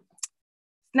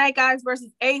 Snake Eyes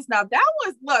versus Ace. Now that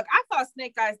was, look, I thought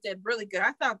Snake Eyes did really good.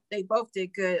 I thought they both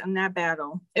did good in that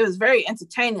battle. It was very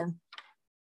entertaining.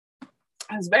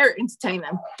 It was very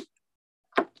entertaining.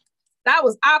 That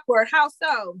was awkward. How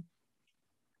so?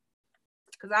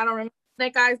 Because I don't remember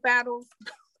Snake Eyes battles.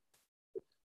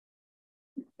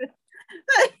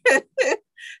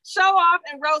 Show Off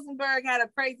and Rosenberg had a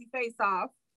crazy face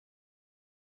off.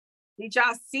 Did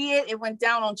y'all see it? It went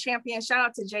down on Champion. Shout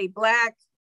out to Jay Black.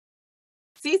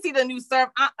 CC the new Surf.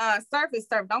 Surf is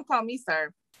Surf. Don't call me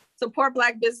Surf. Support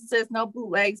Black businesses, no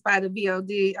bootlegs by the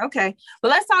VOD. Okay. But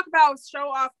let's talk about Show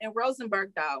Off and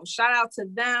Rosenberg, though. Shout out to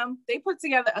them. They put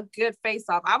together a good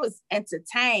face-off. I was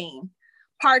entertained.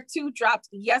 Part 2 dropped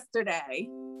yesterday.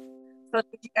 So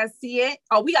did you guys see it?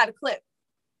 Oh, we got a clip.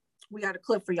 We got a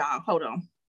clip for y'all. Hold on.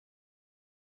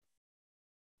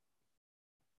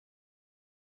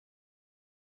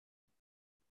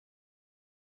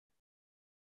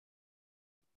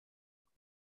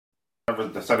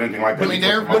 Never said anything like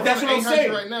that. But that's what I'm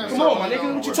saying. Right now. Come on, my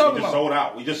nigga. What you talking about? Sold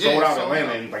out. We just sold out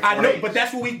Atlanta in like 4 days. I know, but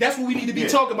that's what we need to be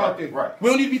talking about then. Right. We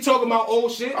don't need to be talking about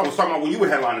old shit. I was talking about when you were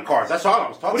headlining cars. That's all I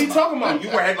was talking about. What are you talking about? When you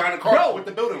were headlining cars, what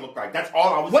the building looked like. That's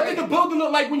all I was saying. What did the building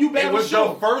look like when you battled? It was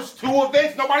your first 2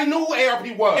 events. Nobody knew who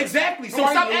ARP was. Exactly. So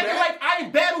stop acting like I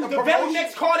ain't battled the very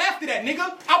next card after that,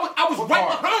 nigga. I was right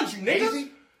behind you, nigga.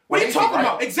 What are you talking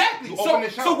about? Exactly.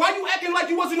 So why you acting like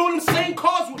you wasn't on the same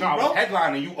cards with me, bro? No,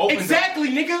 headlining. You opened exactly,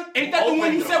 nigga. Ain't that the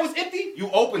one you said was empty?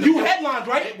 You opened. You headlined,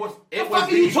 right? It was. What the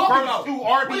fuck are you talking about? 2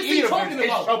 RBE events.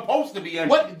 It's supposed to be empty.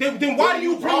 What? Then why do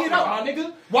you bring it up, my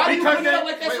nigga? Why do you bring it up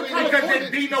like that's some kind of? Because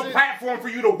there'd be no platform for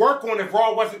you to work on if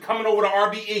Raw wasn't coming over to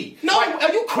RBE. No,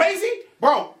 are you crazy,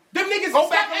 bro? Them niggas go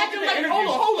back acting like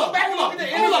hold up, bro.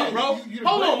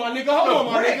 Hold on, my nigga. Hold on,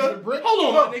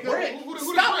 my nigga.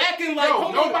 Stop acting like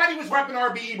nobody was repping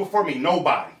RBE before me.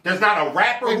 Nobody. There's not a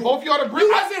rapper. Who, both y'all the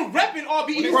you wasn't repping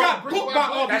RBE. You got booked by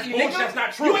RBE, nigga. That's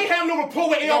not true. You ain't have no rapport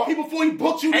with ARP before he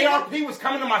booked you. ARP was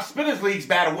coming to my Spinners Leagues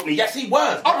battle with me. Yes, he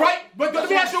was. All right, but let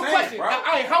me ask you a question.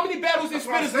 How many battles in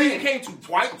Spinners League you came to?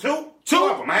 Twice, 2. 2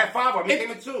 of them. I had 5 of them. He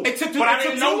came in 2. It took 2. But I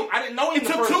didn't know him in the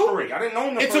first 3. I didn't know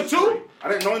him in the first 3. I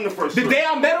didn't know him in the first 3. The day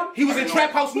I met him, he was in Trap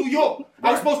House, New York.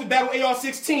 I was supposed to battle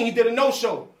AR-16. He did a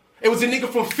no-show. It was a nigga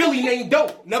from Philly named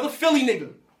Dope. Another Philly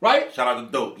nigga. Right? Shout out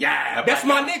to Dope. Yeah. That's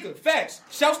my nigga. Facts.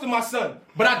 Shouts to my son.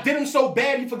 But I did him so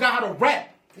bad, he forgot how to rap.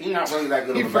 He's not really that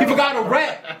good of a rapper. He forgot how to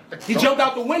rap. He jumped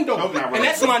out the window. And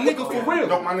that's my nigga for real.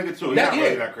 Dope, my nigga too. He's not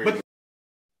really that crazy.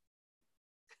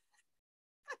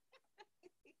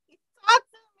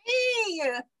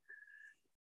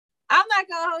 I'm not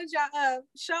gonna hold y'all up.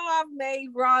 Show Off made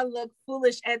Raw look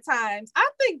foolish at times. I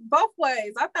think both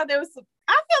ways. I thought there was some.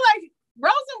 I feel like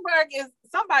Rosenberg is.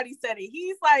 Somebody said it.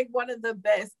 He's like one of the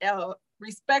best.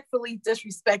 Respectfully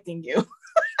disrespecting you.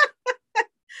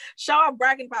 Show Off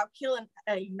bragging about killing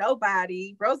a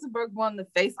nobody. Rosenberg won the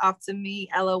face off to me.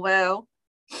 LOL.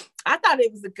 I thought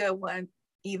it was a good one.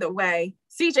 Either way.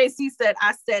 CJC said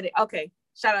I said it. Okay.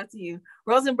 Shout out to you.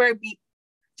 Rosenberg beat.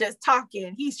 Just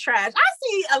talking, he's trash. I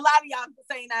see a lot of y'all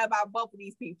saying that about both of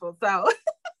these people. So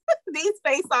these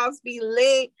face-offs be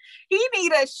lit. He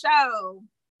need a show.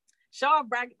 Show Off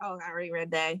bragging. Oh, I already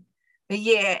read that. But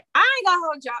yeah, I ain't gonna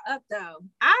hold y'all up though.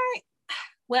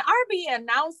 When RB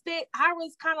announced it, I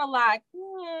was kind of like,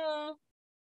 I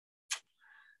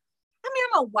mean,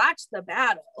 I'm gonna watch the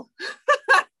battle,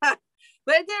 but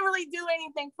it didn't really do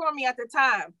anything for me at the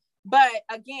time. But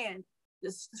again,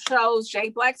 this shows Jay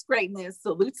Black's greatness.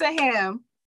 Salute to him.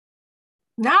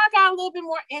 Now I got a little bit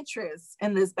more interest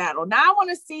in this battle. Now I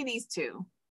want to see these two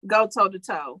go toe to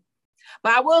toe.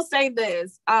 But I will say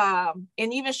this, and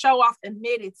even Show Off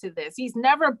admitted to this. He's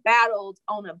never battled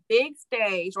on a big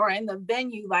stage or in the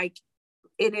venue like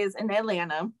it is in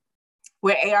Atlanta,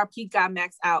 where ARP got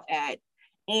maxed out at.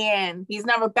 And he's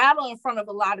never battled in front of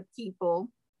a lot of people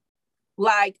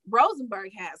like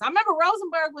Rosenberg has. I remember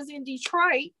Rosenberg was in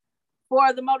Detroit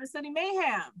for the Motor City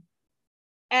Mayhem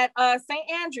at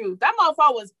St. Andrews. That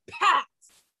motherfucker was packed.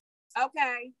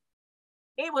 Okay.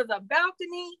 It was a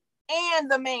balcony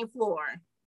and the main floor.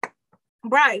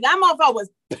 Right. That motherfucker was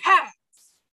packed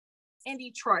in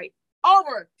Detroit.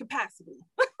 Over capacity.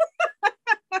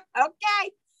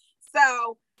 Okay.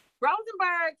 So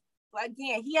Rosenberg,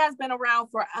 again, he has been around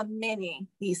for a minute.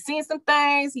 He's seen some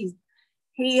things.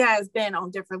 He has been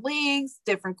on different leagues,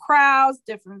 different crowds,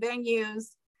 different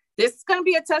venues. This is going to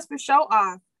be a test for Show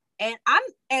Off. And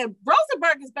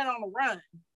Rosenberg has been on the run.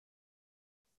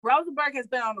 Rosenberg has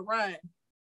been on the run.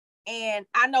 And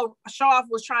I know Show Off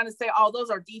was trying to say, oh, those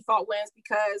are default wins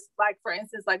because, like, for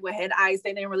instance, like with Head Ice,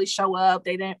 they didn't really show up.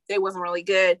 They wasn't really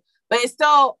good. But it's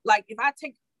still, like, if I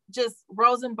take just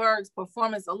Rosenberg's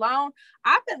performance alone,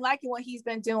 I've been liking what he's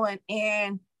been doing.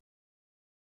 And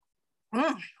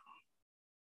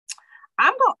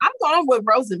I'm going with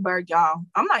Rosenberg, y'all.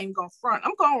 I'm not even going to front.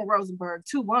 I'm going with Rosenberg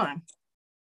 2-1.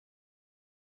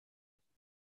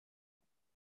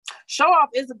 Show Off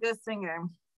is a good singer.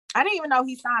 I didn't even know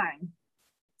he signed.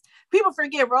 People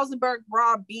forget Rosenberg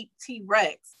Raw beat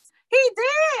T-Rex. He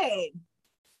did.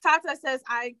 Tata says,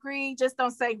 I agree. Just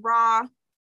don't say Raw.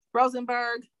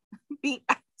 Rosenberg beat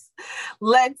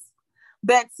Lex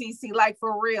bet CC like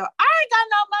for real. I ain't got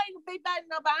no money to they betting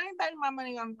up. I ain't betting my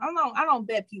money on. I don't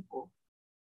bet people.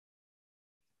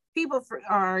 People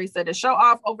he said to show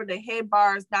off over the head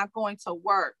bar is not going to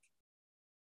work.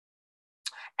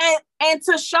 And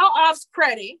to show off's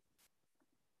credit,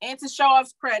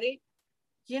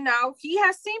 you know, he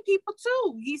has seen people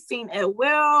too. He's seen it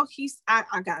well. I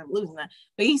got him losing that,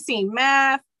 but he's seen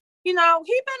Math. You know,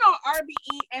 he's been on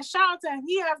RBE, and shout out to him.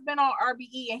 He has been on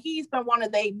RBE, and he's been one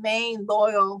of their main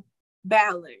loyal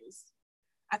battlers.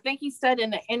 I think he said in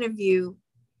the interview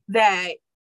that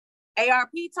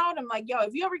ARP told him, like, yo,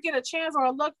 if you ever get a chance or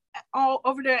a look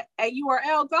over there at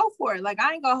URL, go for it. Like,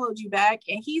 I ain't gonna hold you back.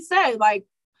 And he said, like,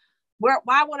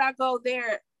 why would I go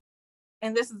there?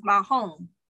 And this is my home.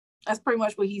 That's pretty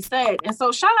much what he said. And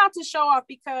so shout out to Show Off,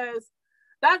 because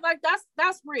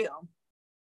that's real.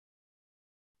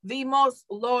 The most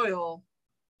loyal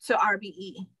to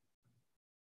RBE.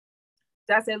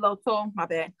 That's a low my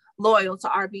bad. Loyal to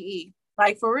RBE.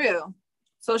 Like, for real.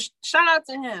 So shout out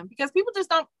to him, because people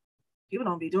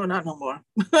don't be doing that no more.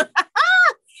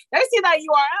 They see that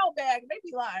URL bag, they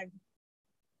be like,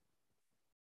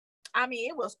 I mean,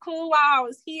 it was cool while I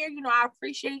was here. You know, I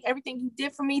appreciate everything you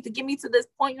did for me to get me to this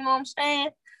point. You know what I'm saying?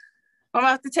 I'm going to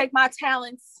have to take my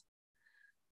talents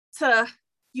to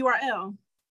URL.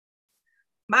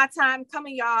 My time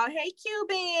coming, y'all. Hey,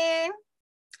 Cuban.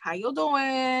 How you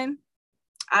doing?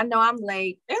 I know I'm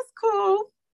late. It's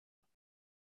cool.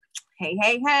 Hey.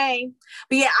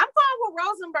 But yeah, I'm going with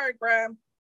Rosenberg, bro.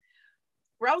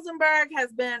 Rosenberg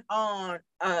has been on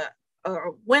a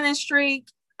winning streak.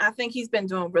 I think he's been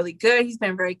doing really good. He's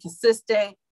been very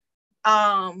consistent.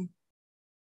 I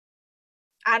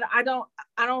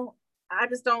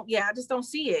just don't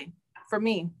see it for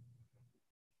me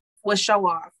with Show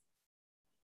Off.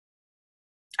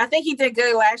 I think he did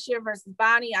good last year versus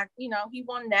Bonnie. He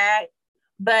won that,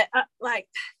 but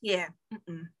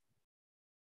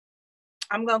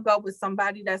I'm gonna go with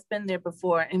somebody that's been there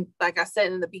before. And like I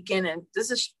said in the beginning, this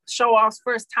is Show Off's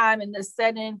first time in this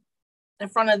setting, in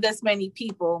front of this many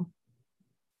people.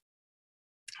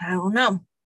 I don't know.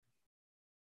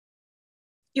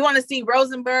 You want to see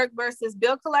Rosenberg versus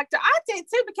Bill Collector? I did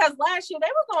too, because last year they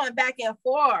were going back and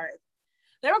forth.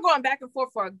 They were going back and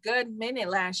forth for a good minute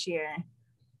last year.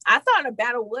 I thought a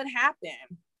battle would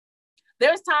happen.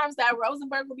 There's times that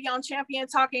Rosenberg would be on Champion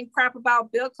talking crap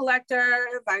about Bill Collector,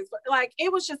 like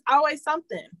it was just always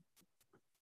something.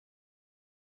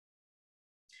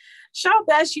 Show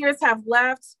best years have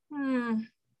left.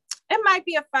 It might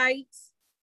be a fight.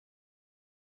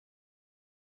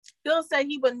 Bill said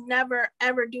he would never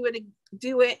ever do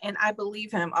it, and I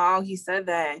believe him. Oh, he said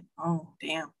that. Oh,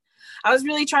 damn. I was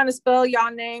really trying to spell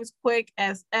y'all names quick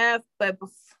as F, but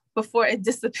before it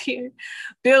disappeared.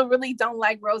 Bill really don't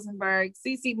like Rosenberg.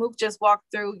 CC Mook just walked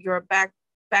through your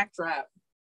backdrop.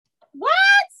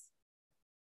 What?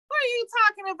 What are you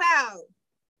talking about?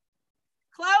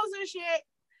 Clothes and shit.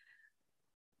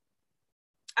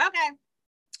 Okay.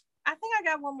 I think I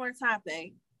got one more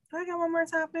topic. Do I got one more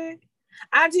topic?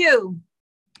 I do.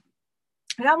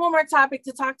 I got one more topic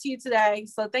to talk to you today.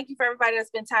 So thank you for everybody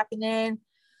that's been tapping in.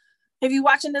 If you're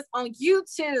watching this on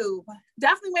YouTube,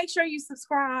 definitely make sure you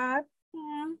subscribe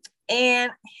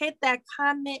and hit that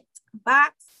comment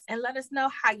box and let us know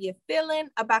how you're feeling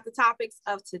about the topics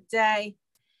of today.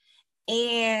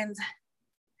 And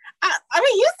I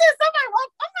mean, you said somebody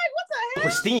wrote, I'm like, what the hell?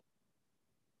 Christine.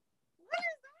 What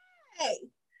is that?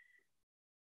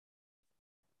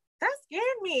 That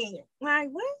scared me. Like,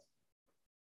 what?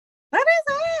 What is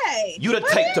that? You the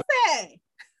type to.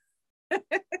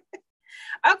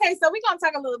 Okay, so we're going to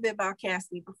talk a little bit about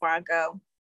Cassidy before I go.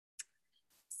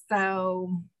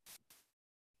 So,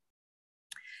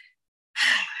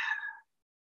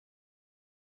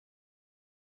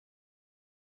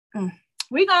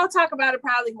 we're going to talk about it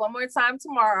probably one more time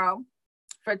tomorrow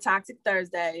for Toxic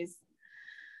Thursdays.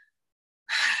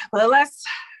 But let's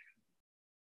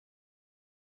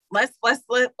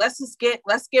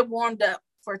get warmed up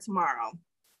for tomorrow.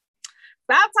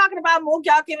 Stop talking about Mook.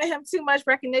 Y'all giving him too much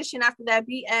recognition after that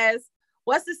BS.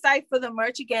 What's the site for the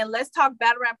merch again? Let's talk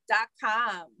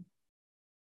battlerap.com.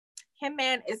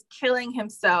 Hitman is killing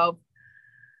himself.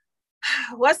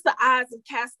 What's the odds of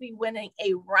Cassidy winning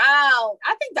a round?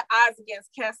 I think the odds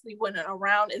against Cassidy winning a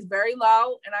round is very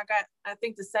low. And I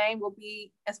think the same will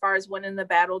be as far as winning the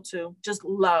battle too. Just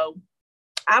low.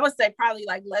 I would say probably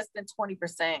like less than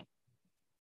 20%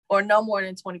 or no more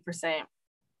than 20%.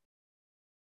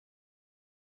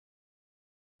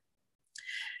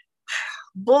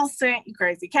 Bull sent you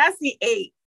crazy. Cassidy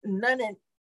 8. None in.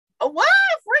 What?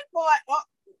 Freak boy. Oh,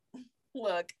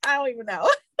 look, I don't even know.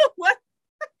 What?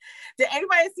 Did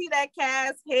anybody see that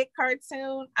Cass hit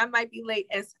cartoon? I might be late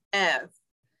as F.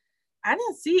 I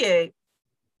didn't see it.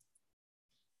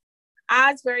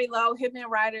 Odds very low. Hitman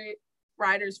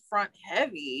writers front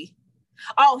heavy.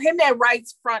 Oh, Hitman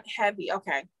writes front heavy.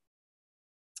 Okay.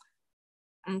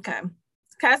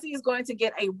 Cassie is going to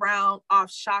get a round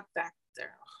off shock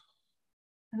factor.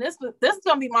 And this is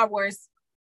gonna be my worst.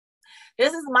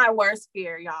 This is my worst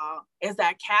fear, y'all, is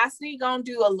that Cassidy gonna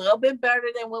do a little bit better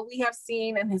than what we have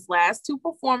seen in his last two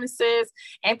performances,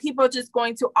 and people are just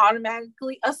going to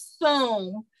automatically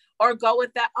assume or go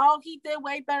with that, oh, he did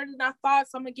way better than I thought,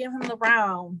 so I'm gonna give him the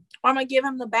round, or I'm gonna give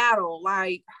him the battle.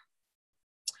 Like,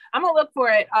 I'm gonna look for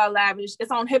it, Lavish.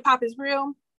 It's on Hip Hop Is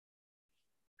Real.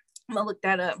 I'm gonna look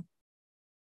that up.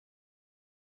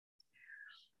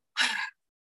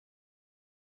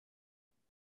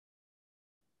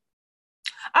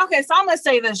 Okay, so I'm gonna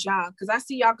say this, y'all, because I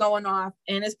see y'all going off,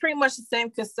 and it's pretty much the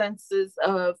same consensus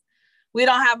of we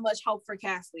don't have much hope for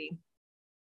Cassidy.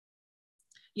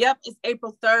 Yep, it's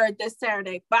April 3rd, this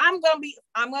Saturday. But I'm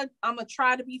gonna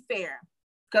try to be fair,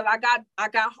 because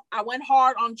I went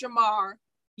hard on Jamar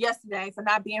yesterday for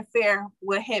not being fair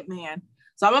with Hitman.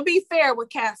 So I'm gonna be fair with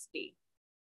Cassidy.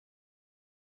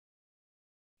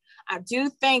 I do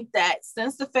think that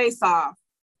since the face-off,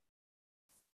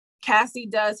 Cassidy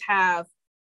does have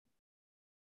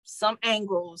some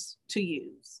angles to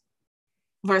use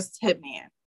versus Hitman.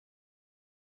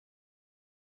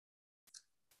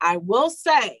 I will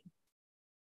say,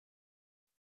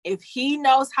 if he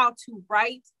knows how to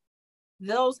write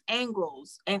those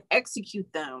angles and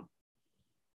execute them,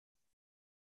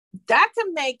 that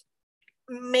can make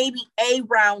maybe a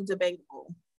round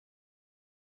debatable.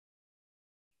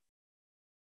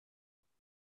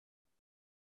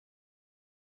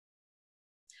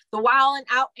 The Wild 'N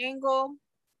Out angle,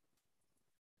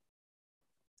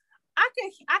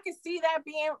 I can see that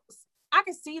being, I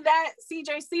can see that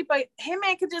CJC, but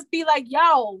Hitman could just be like,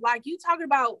 yo, like you talking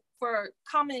about for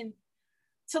coming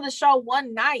to the show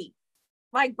one night.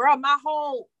 Like, bro, my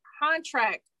whole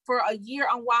contract for a year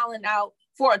on Wild 'N Out,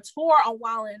 for a tour on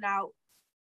Wild 'N Out,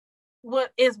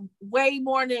 what is way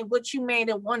more than what you made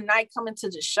in one night coming to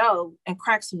the show and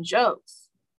crack some jokes.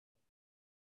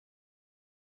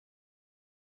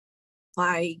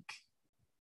 Like,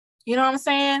 you know what I'm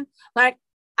saying? Like,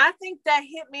 I think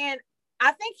Hitman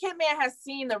has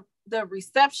seen the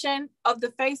reception of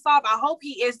the face-off. I hope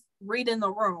he is reading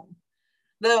the room.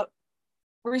 The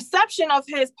reception of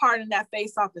his part in that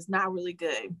face-off is not really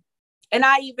good. And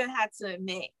I even had to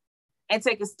admit and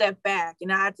take a step back,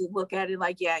 and I had to look at it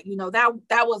like, yeah, you know, that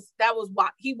was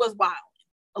why he was wild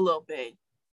a little bit,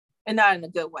 and not in a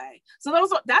good way. So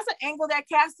that's an angle that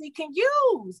Cassidy can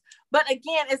use. But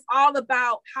again, it's all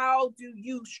about how do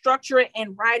you structure it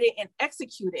and write it and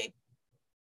execute it.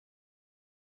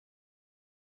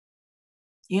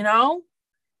 You know,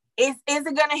 is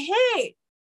it gonna hit?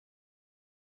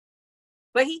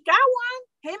 But he got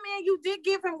one. Hitman, you did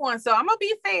give him one. So I'm gonna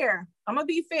be fair.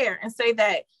 And say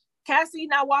that Cassidy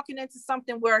not walking into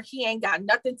something where he ain't got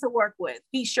nothing to work with.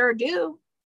 He sure do.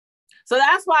 So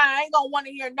that's why I ain't gonna want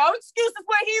to hear no excuses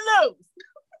when he lose.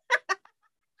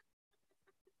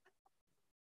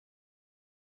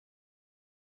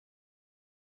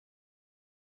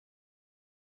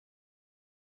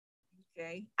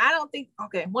 Okay. I don't think,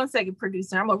 okay, one second,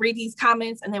 producer. I'm gonna read these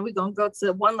comments and then we're gonna go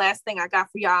to one last thing I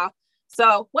got for y'all.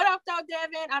 So what up though,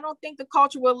 Devin? I don't think the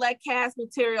culture will let Cass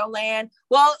material land.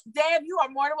 Well, Dev, you are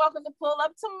more than welcome to pull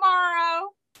up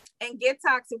tomorrow and get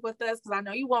toxic with us, because I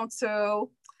know you want to.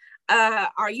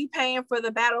 Are you paying for the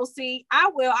battle seat?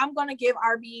 I will. I'm going to give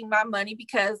RB my money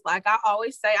because, like I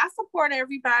always say, I support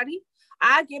everybody.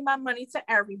 I give my money to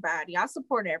everybody. I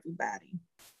support everybody.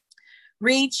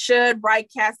 Reed should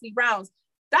write Cassidy rounds.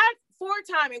 That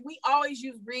 4-time, and we always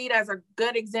use Reed as a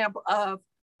good example of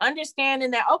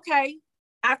understanding that, okay,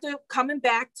 after coming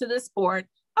back to the sport,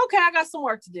 okay, I got some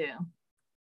work to do.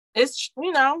 It's,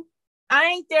 you know, I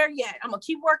ain't there yet. I'm going to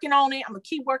keep working on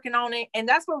it. And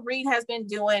that's what Reed has been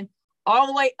doing all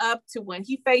the way up to when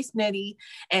he faced Nitty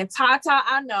and Tata.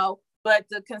 I know, but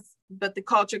the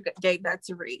culture gave that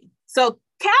to Reed. So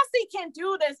Cassie can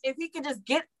do this if he can just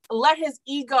let his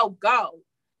ego go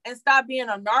and stop being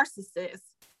a narcissist.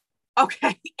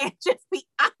 Okay. And just be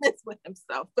honest with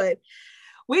himself. But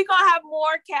we're going to have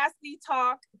more Cassidy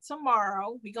talk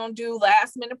tomorrow. We're going to do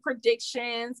last minute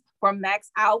predictions for Max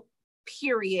Out,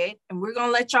 period. And we're going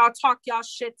to let y'all talk y'all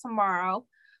shit tomorrow.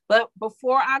 But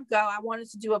before I go, I wanted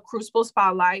to do a Crucible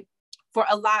spotlight for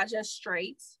Elijah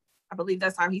Straits. I believe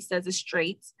that's how he says it,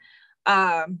 Straits.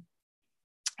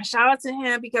 Shout out to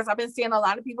him because I've been seeing a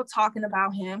lot of people talking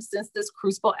about him since this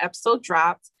Crucible episode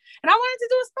dropped. And I wanted to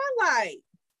do a spotlight.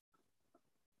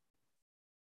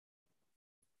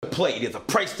 Play, there's a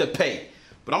price to pay.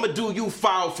 But I'm gonna do you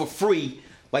foul for free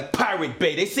like Pirate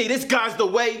Bay. They say this guy's the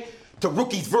way to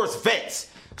rookies versus vets.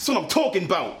 That's what I'm talking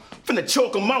about. Finna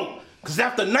choke them out. Cause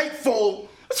after nightfall,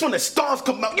 that's when the stars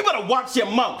come out. You better watch your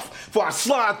mouth before I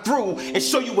slide through and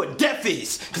show you what death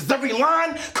is. Cause every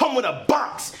line come with a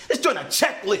box. It's doing a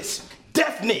checklist.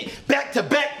 Definite,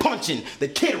 back-to-back punching. The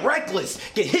kid reckless.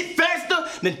 Get hit faster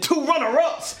than 2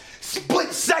 runner-ups.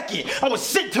 Split second, I was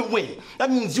sent to win. That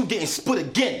means you getting split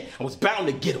again. I was bound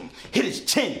to get him. Hit his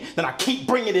chin, then I keep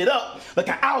bringing it up like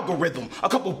an algorithm. A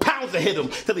couple pounds to hit him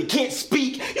till he can't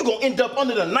speak. You gonna end up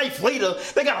under the knife later.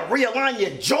 They gotta realign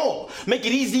your jaw. Make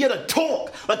it easier to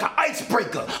talk like an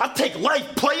icebreaker. I take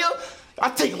life, player.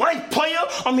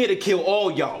 I'm here to kill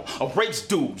all y'all. Erase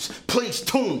dudes, place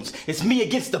tombs. It's me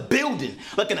against the building,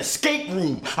 like an escape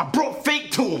room. I brought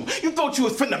fake to him. You thought you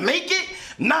was finna make it?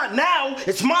 Not now.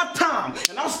 It's my time,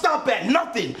 and I'll stop at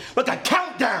nothing, like a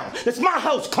countdown. It's my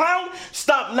house, clown.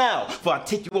 Stop now, before I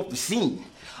take you off the scene.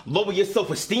 Lower your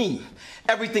self-esteem.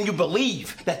 Everything you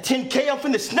believe. That 10K I'm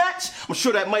finna snatch, I'm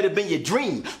sure that might have been your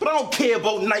dream. But I don't care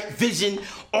about night vision.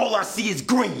 All I see is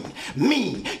green.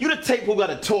 Mean. You the type who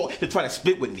gotta talk to try to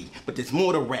spit with me. But there's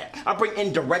more to rap. I bring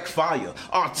indirect fire,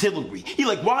 artillery. He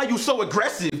like, why are you so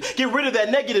aggressive? Get rid of that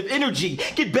negative energy.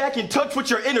 Get back in touch with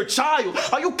your inner child.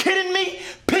 Are you kidding me?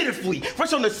 Pitifully.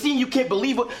 Fresh on the scene, you can't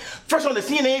believe it. Fresh on the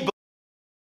scene, they ain't.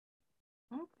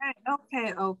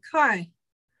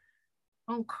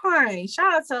 Okay.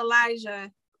 Shout out to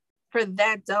Elijah for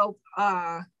that dope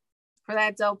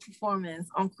performance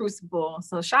on Crucible.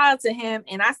 So shout out to him.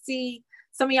 And I see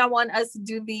some of y'all want us to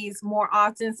do these more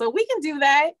often. So we can do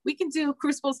that. We can do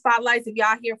Crucible spotlights if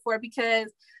y'all here for it, because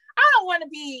I don't want to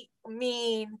be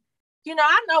mean. You know,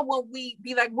 I know when we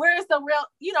be like, where's the real,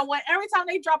 you know, when every time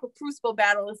they drop a Crucible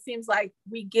battle, it seems like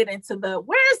we get into the,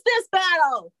 where's this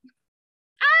battle?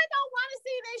 I don't want to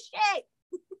see this shit.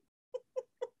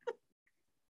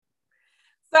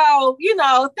 So, you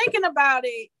know, thinking about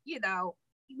it, you know,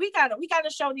 we gotta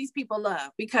show these people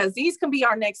love, because these can be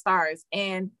our next stars,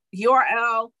 and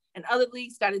URL and other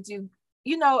leagues got to do,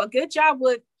 you know, a good job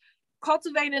with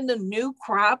cultivating the new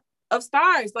crop of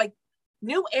stars, like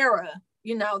new era.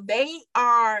 You know, they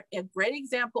are a great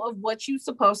example of what you're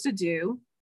supposed to do.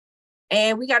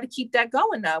 And we got to keep that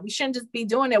going now. We shouldn't just be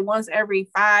doing it once every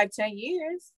 5-10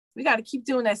 years. We got to keep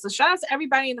doing that. So shout out to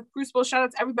everybody in the Crucible. Shout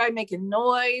out to everybody making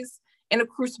noise in the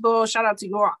Crucible. Shout out to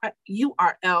your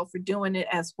URL for doing it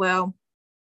as well.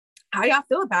 How y'all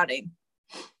feel about it?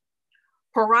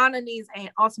 Piranha needs an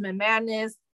Ultimate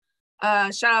Madness.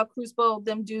 Shout out Crucible.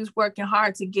 Them dudes working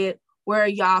hard to get where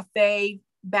y'all fave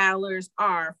battlers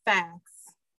are. Facts.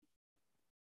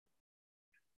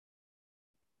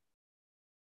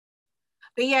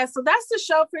 But yeah, so that's the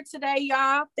show for today,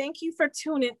 y'all. Thank you for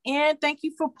tuning in. Thank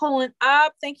you for pulling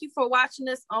up. Thank you for watching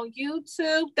us on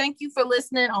YouTube. Thank you for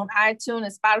listening on iTunes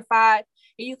and Spotify.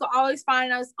 And you can always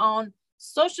find us on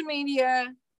social media,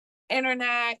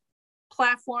 internet,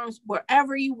 platforms,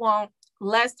 wherever you want.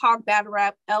 Let's Talk Battle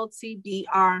Rap,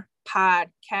 LTBR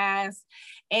podcast.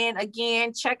 And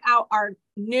again, check out our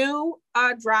new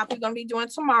drop we're going to be doing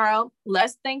tomorrow.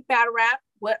 Let's Think Battle Rap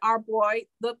with our boy,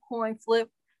 The Coin Flip.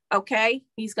 Okay,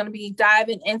 he's going to be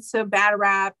diving into battle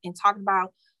rap and talking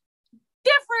about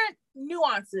different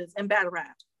nuances in battle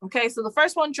rap. Okay, so the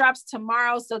first one drops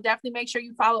tomorrow. So definitely make sure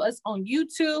you follow us on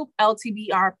YouTube,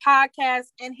 LTBR Podcast,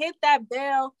 and hit that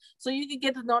bell so you can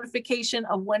get the notification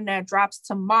of when that drops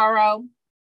tomorrow.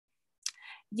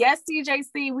 Yes,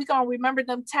 CJC, we going to remember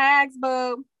them tags,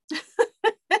 boo.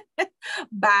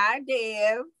 Bye,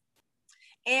 Dev.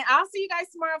 And I'll see you guys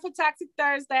tomorrow for Toxic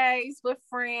Thursdays with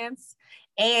friends.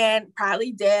 And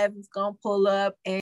probably Dev is going to pull up and